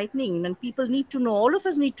very enlightening, and people need to know, all of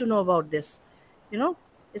us need to know about this.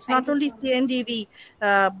 It's not only CNDV,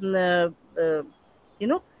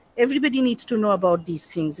 everybody needs to know about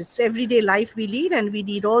these things. It's everyday life we lead, and we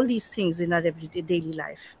need all these things in our everyday daily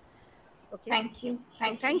life. Okay. Thank you.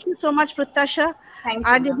 Thank you so much, Pratyasha.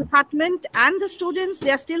 And the department and the students, they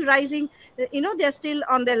are still rising. They're still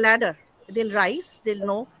on their ladder. They'll rise. They'll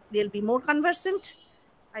know. They'll be more conversant,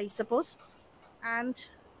 I suppose. And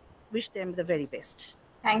wish them the very best.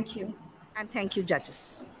 Thank you. And thank you,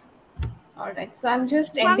 judges. All right. So I'm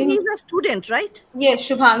just Shubhangi ending. is a student, right? Yes,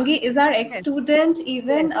 Shubhangi is our ex-student.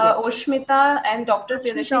 Even Yes. Oshmita and Dr.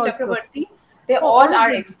 Priyadashini also. Chakrabarti, they all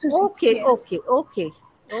are ex-students. Okay, yes. okay.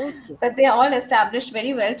 But they are all established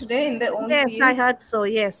very well today in their own fields. Yes, I heard so.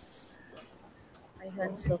 Yes, I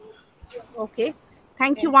heard so. Okay.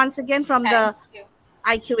 Thank you once again from the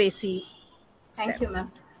IQAC. Thank you, ma'am.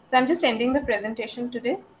 So I'm just ending the presentation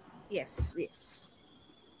today. Yes.